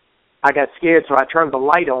 I got scared, so I turned the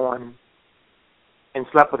light on and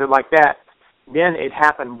slept with it like that. Then it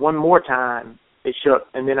happened one more time. It shook,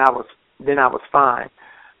 and then I was fine.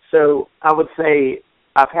 So I would say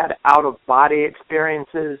I've had out-of-body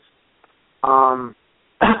experiences.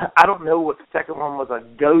 I don't know what the second one was, a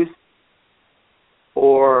ghost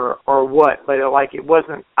or what, but like it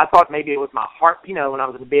wasn't. I thought maybe it was my heart. You know, when I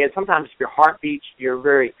was in bed, sometimes if your heart beats, you're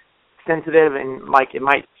very sensitive, and like it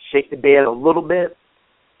might shake the bed a little bit,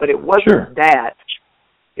 but it wasn't that.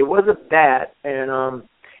 It wasn't that, and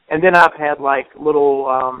then I've had like little.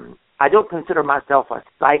 I don't consider myself a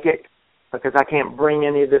psychic because I can't bring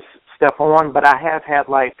any of this stuff on, but I have had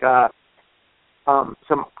like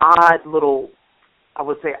some odd little, I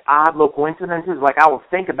would say odd little coincidences. Like I will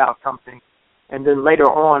think about something, and then later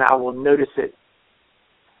on I will notice it.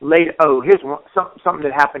 Later, here's something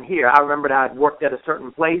that happened here. I remembered I had worked at a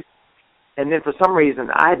certain place, and then for some reason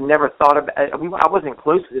I had never thought about. I wasn't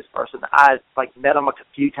close to this person. I like met him a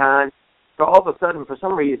few times. So all of a sudden, for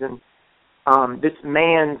some reason, this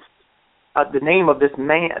man's the name of this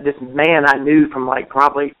man I knew from like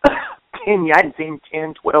probably 10 years. I hadn't seen him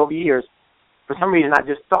 10, 12 years. For some reason, I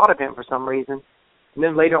just thought of him for some reason. And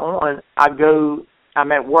then later on,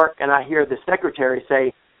 I'm at work, and I hear the secretary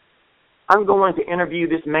say, I'm going to interview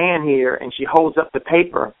this man here, and she holds up the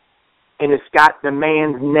paper, and it's got the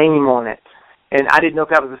man's name on it. And I didn't know if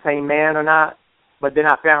that was the same man or not, but then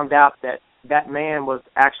I found out that man was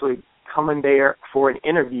actually coming there for an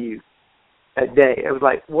interview that day. It was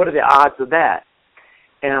like, what are the odds of that?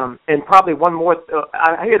 And probably one more,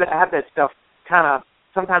 I hear that I have that stuff kind of,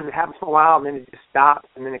 sometimes it happens for a while, and then it just stops,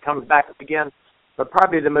 and then it comes back up again. But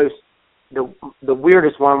probably the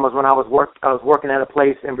weirdest one was when I was working at a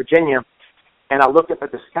place in Virginia, and I looked up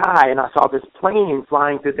at the sky, and I saw this plane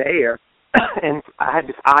flying through the air, and I had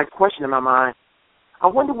this odd question in my mind. I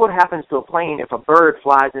wonder what happens to a plane if a bird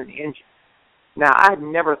flies in the engine. Now, I had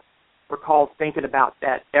never recalled thinking about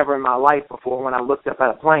that ever in my life before when I looked up at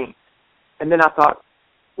a plane. And then I thought,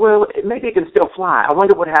 well, maybe it can still fly. I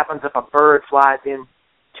wonder what happens if a bird flies in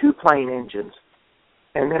 2 plane engines.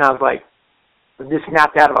 And then I was like, just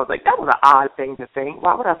snapped out of it. I was like, that was an odd thing to think.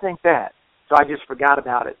 Why would I think that? So I just forgot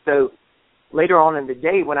about it. So later on in the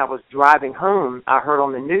day when I was driving home, I heard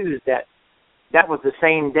on the news that was the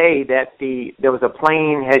same day that there was a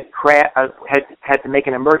plane had to make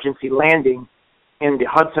an emergency landing in the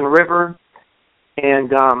Hudson River,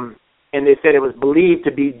 and they said it was believed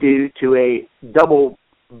to be due to a double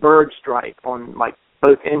bird strike on like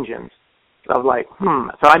both engines. So I was like,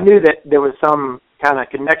 So I knew that there was some kind of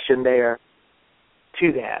connection there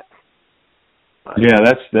to that. But, yeah,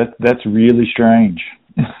 that's really strange.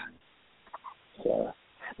 So,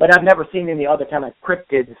 but I've never seen any other kind of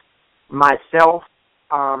cryptids myself.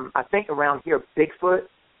 I think around here, Bigfoot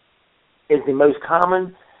is the most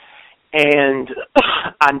common, and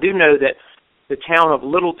I do know that the town of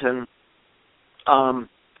Littleton,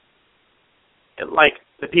 like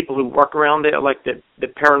the people who work around there, like the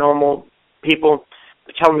paranormal people,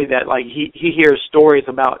 they're telling me that like he hears stories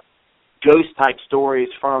about ghost type stories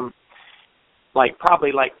from like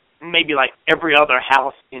probably like maybe like every other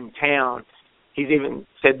house in town. He's even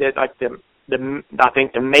said that like I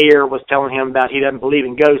think the mayor was telling him about he doesn't believe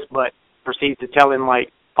in ghosts, but proceeds to tell him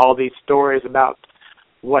like all these stories about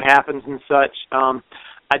what happens and such.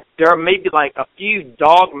 There are maybe like a few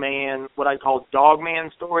what I call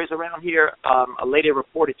dogman stories around here. A lady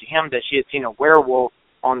reported to him that she had seen a werewolf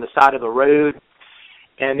on the side of the road.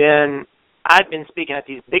 And then I'd been speaking at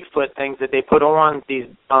these Bigfoot things that they put on, these,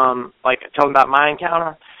 like telling about my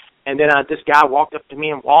encounter. And then this guy walked up to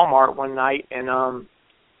me in Walmart one night and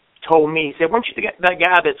told me, he said, weren't you that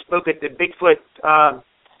guy that spoke at the Bigfoot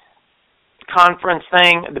conference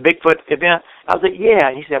thing, the Bigfoot event? I was like, yeah.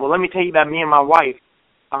 And he said, well, let me tell you about me and my wife.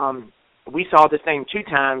 We saw this thing 2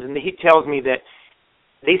 times, and he tells me that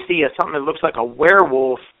they see something that looks like a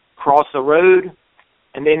werewolf cross the road,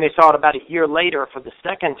 and then they saw it about a year later for the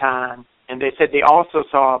second time, and they said they also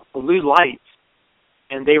saw blue lights,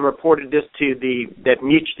 and they reported this to the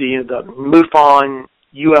MUFON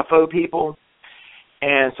UFO people.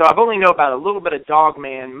 And so I've only know about a little bit of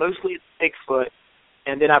Dogman, mostly it's Bigfoot,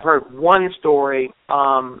 and then I've heard one story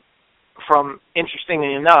from,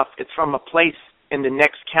 interestingly enough, it's from a place in the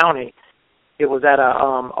next county. It was at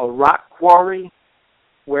a rock quarry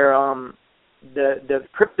where the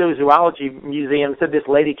cryptozoology museum said this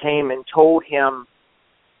lady came and told him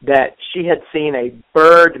that she had seen a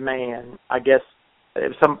bird man, I guess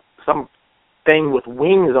some thing with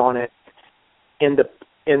wings on it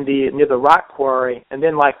near the rock quarry, and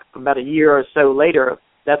then like about a year or so later,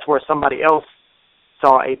 that's where somebody else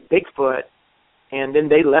saw a Bigfoot, and then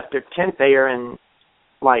they left their tent there and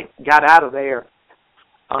like got out of there.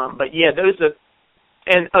 But yeah, those are,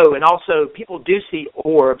 and also people do see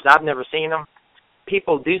orbs. I've never seen them.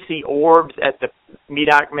 People do see orbs at the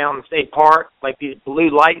Medoc Mountain State Park, like these blue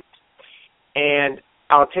lights. And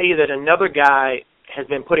I'll tell you that another guy has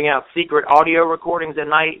been putting out secret audio recordings at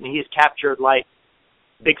night, and he's captured like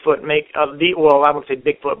Bigfoot I wouldn't say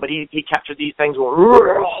Bigfoot, but he captured these things going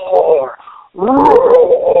roar,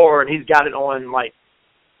 roar, and he's got it on like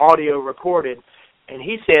audio recorded. And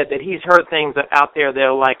he said that he's heard things out there that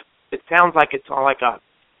are like, it sounds like it's on like a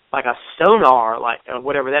sonar, like or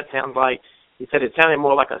whatever that sounds like. He said it sounded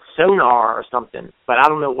more like a sonar or something, but I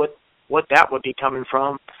don't know what that would be coming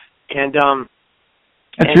from. And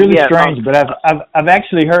it's really strange, but I've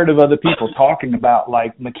actually heard of other people talking about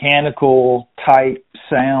like mechanical type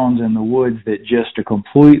sounds in the woods that just are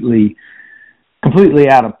completely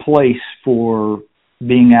out of place for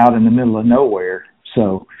being out in the middle of nowhere.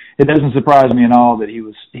 So it doesn't surprise me at all that he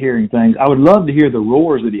was hearing things. I would love to hear the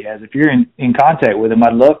roars that he has. If you're in contact with him,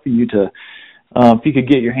 I'd love for you to, if you could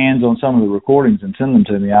get your hands on some of the recordings and send them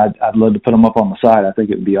to me, I'd love to put them up on the site. I think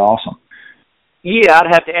it would be awesome. Yeah, I'd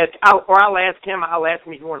have to ask, I'll ask him. I'll ask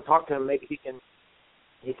him if you want to talk to him. Maybe he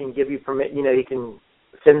can give you permit. He can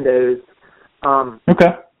send those.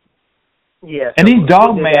 Okay. Yeah. And these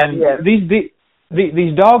Dogman,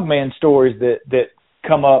 these Dogman stories that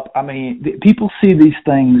come up. I mean, people see these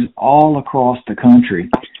things all across the country,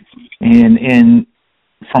 and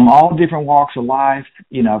from all different walks of life.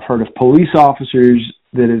 I've heard of police officers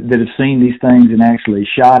that have seen these things and actually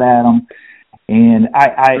shot at them. And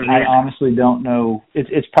I honestly don't know.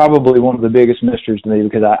 It's probably one of the biggest mysteries to me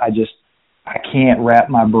because I can't wrap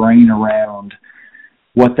my brain around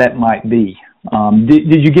what that might be.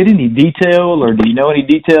 Did you get any detail, or do you know any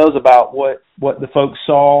details about what the folks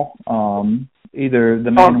saw? Either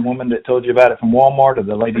the man and woman that told you about it from Walmart, or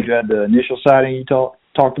the lady who had the initial sighting you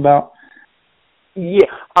talked about? Yeah.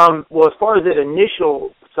 Well, as far as the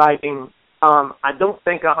initial sighting, I don't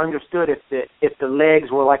think I understood if the legs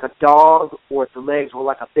were like a dog or if the legs were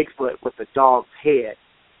like a Bigfoot with a dog's head.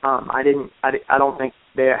 I don't think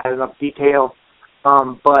they had enough detail.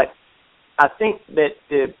 But I think that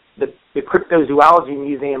the cryptozoology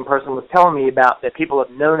museum person was telling me about that people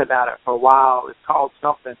have known about it for a while. It's called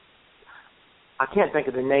something. I can't think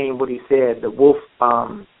of the name, what he said, the wolf.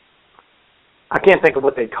 I can't think of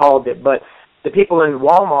what they called it, but the people in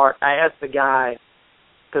Walmart, I asked the guy,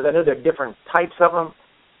 because I know there are different types of them,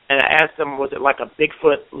 and I asked him, was it like a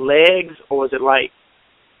Bigfoot legs, or was it like,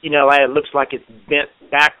 it looks like it's bent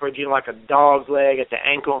backwards, like a dog's leg at the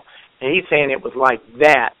ankle, and he's saying it was like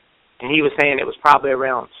that, and he was saying it was probably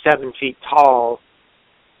around 7 feet tall,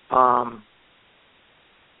 But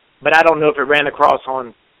I don't know if it ran across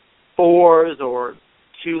on 4s or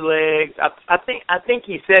 2 legs. I think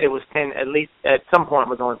he said it was 10. At least at some point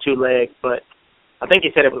it was on 2 legs, but I think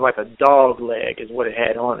he said it was like a dog leg is what it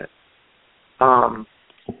had on it.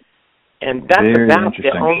 And that's very about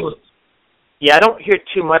the only. Yeah, I don't hear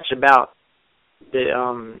too much about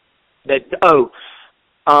the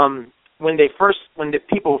when the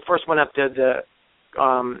people first went up to the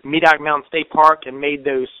Medoc Mountain State Park and made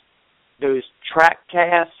those track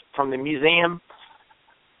casts from the museum.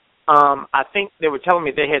 I think they were telling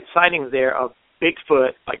me they had sightings there of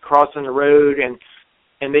Bigfoot like crossing the road, and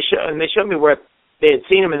they showed me where they had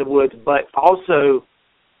seen him in the woods, but also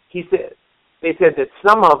they said that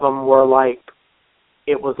some of them were like,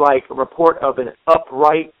 it was like a report of an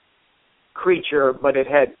upright creature, but it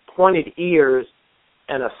had pointed ears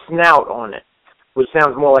and a snout on it, which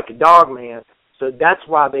sounds more like a dog man. So that's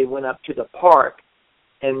why they went up to the park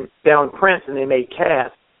and found prints, and they made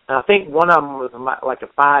casts. And I think one of them was like a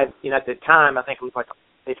 5. At the time, I think it was like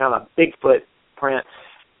they found a Bigfoot print.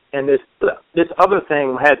 And this other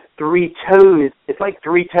thing had 3 toes. It's like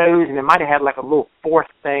 3 toes, and it might have had like a little 4th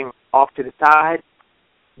thing off to the side,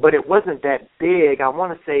 but it wasn't that big. I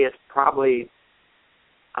want to say it's probably,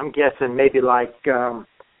 I'm guessing maybe like 7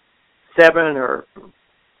 or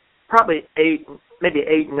probably 8, maybe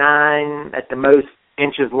 8, 9 at the most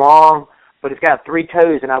inches long. But it's got 3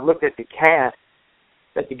 toes, and I looked at the cast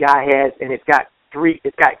that the guy has, and it's got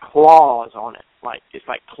claws on it. Like, it's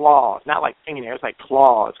like claws, not like fingernails, it's like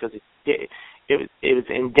claws, because it was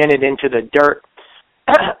indented into the dirt.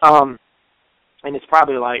 And it's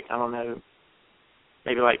probably like, I don't know,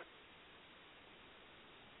 maybe like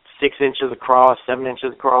 6 inches across, 7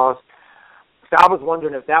 inches across. So I was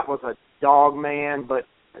wondering if that was a dog man,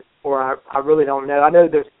 or I really don't know. I know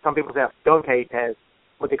there's some people say skunk ape has,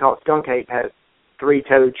 what they call skunk ape has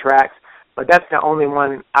 3-toed tracks, but that's the only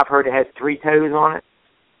one I've heard that has 3 toes on it.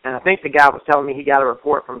 And I think the guy was telling me he got a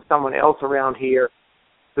report from someone else around here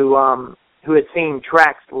who had seen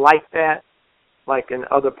tracks like that, like in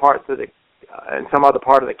other parts of in some other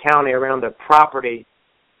part of the county around the property.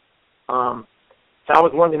 So I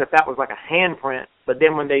was wondering if that was like a handprint. But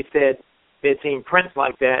then when they said they'd seen prints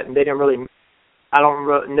like that, and I don't really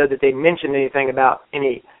know that they mentioned anything about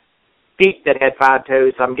any feet that had 5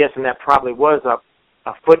 toes. So I'm guessing that probably was a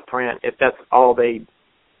footprint if that's all they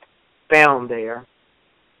found there.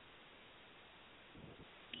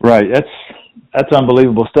 Right, that's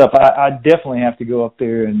unbelievable stuff. I definitely have to go up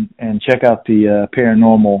there and check out the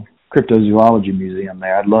paranormal cryptozoology museum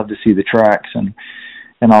there. I'd love to see the tracks and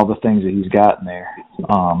all the things that he's got in there.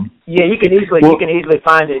 Yeah, you can easily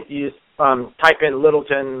find it. You just type in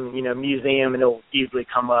Littleton, museum, and it'll easily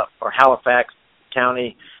come up, or Halifax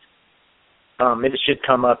County. It should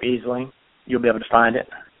come up easily. You'll be able to find it.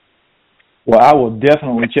 Well, I will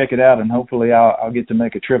definitely check it out, and hopefully I'll get to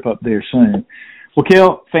make a trip up there soon. Well,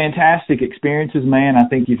 Kel, fantastic experiences, man. I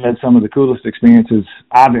think you've had some of the coolest experiences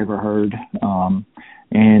I've ever heard.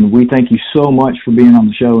 And we thank you so much for being on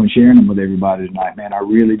the show and sharing them with everybody tonight, man. I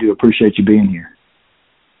really do appreciate you being here.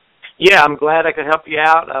 Yeah, I'm glad I could help you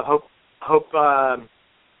out. I hope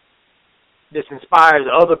this inspires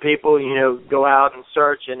other people, go out and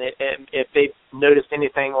search. And if they've noticed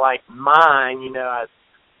anything like mine,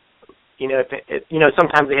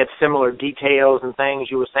 sometimes they have similar details and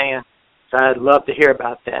things you were saying. So I'd love to hear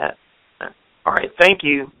about that. All right, thank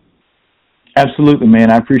you. Absolutely, man.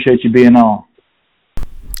 I appreciate you being on.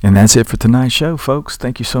 And that's it for tonight's show, folks.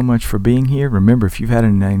 Thank you so much for being here. Remember, if you've had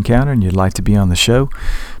an encounter and you'd like to be on the show,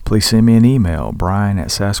 please send me an email,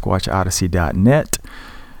 brian@sasquatchodyssey.net.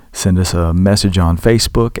 Send us a message on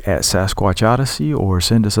Facebook at Sasquatch Odyssey, or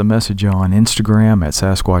send us a message on Instagram at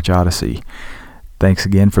Sasquatch Odyssey. Thanks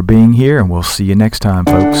again for being here, and we'll see you next time,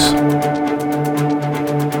 folks.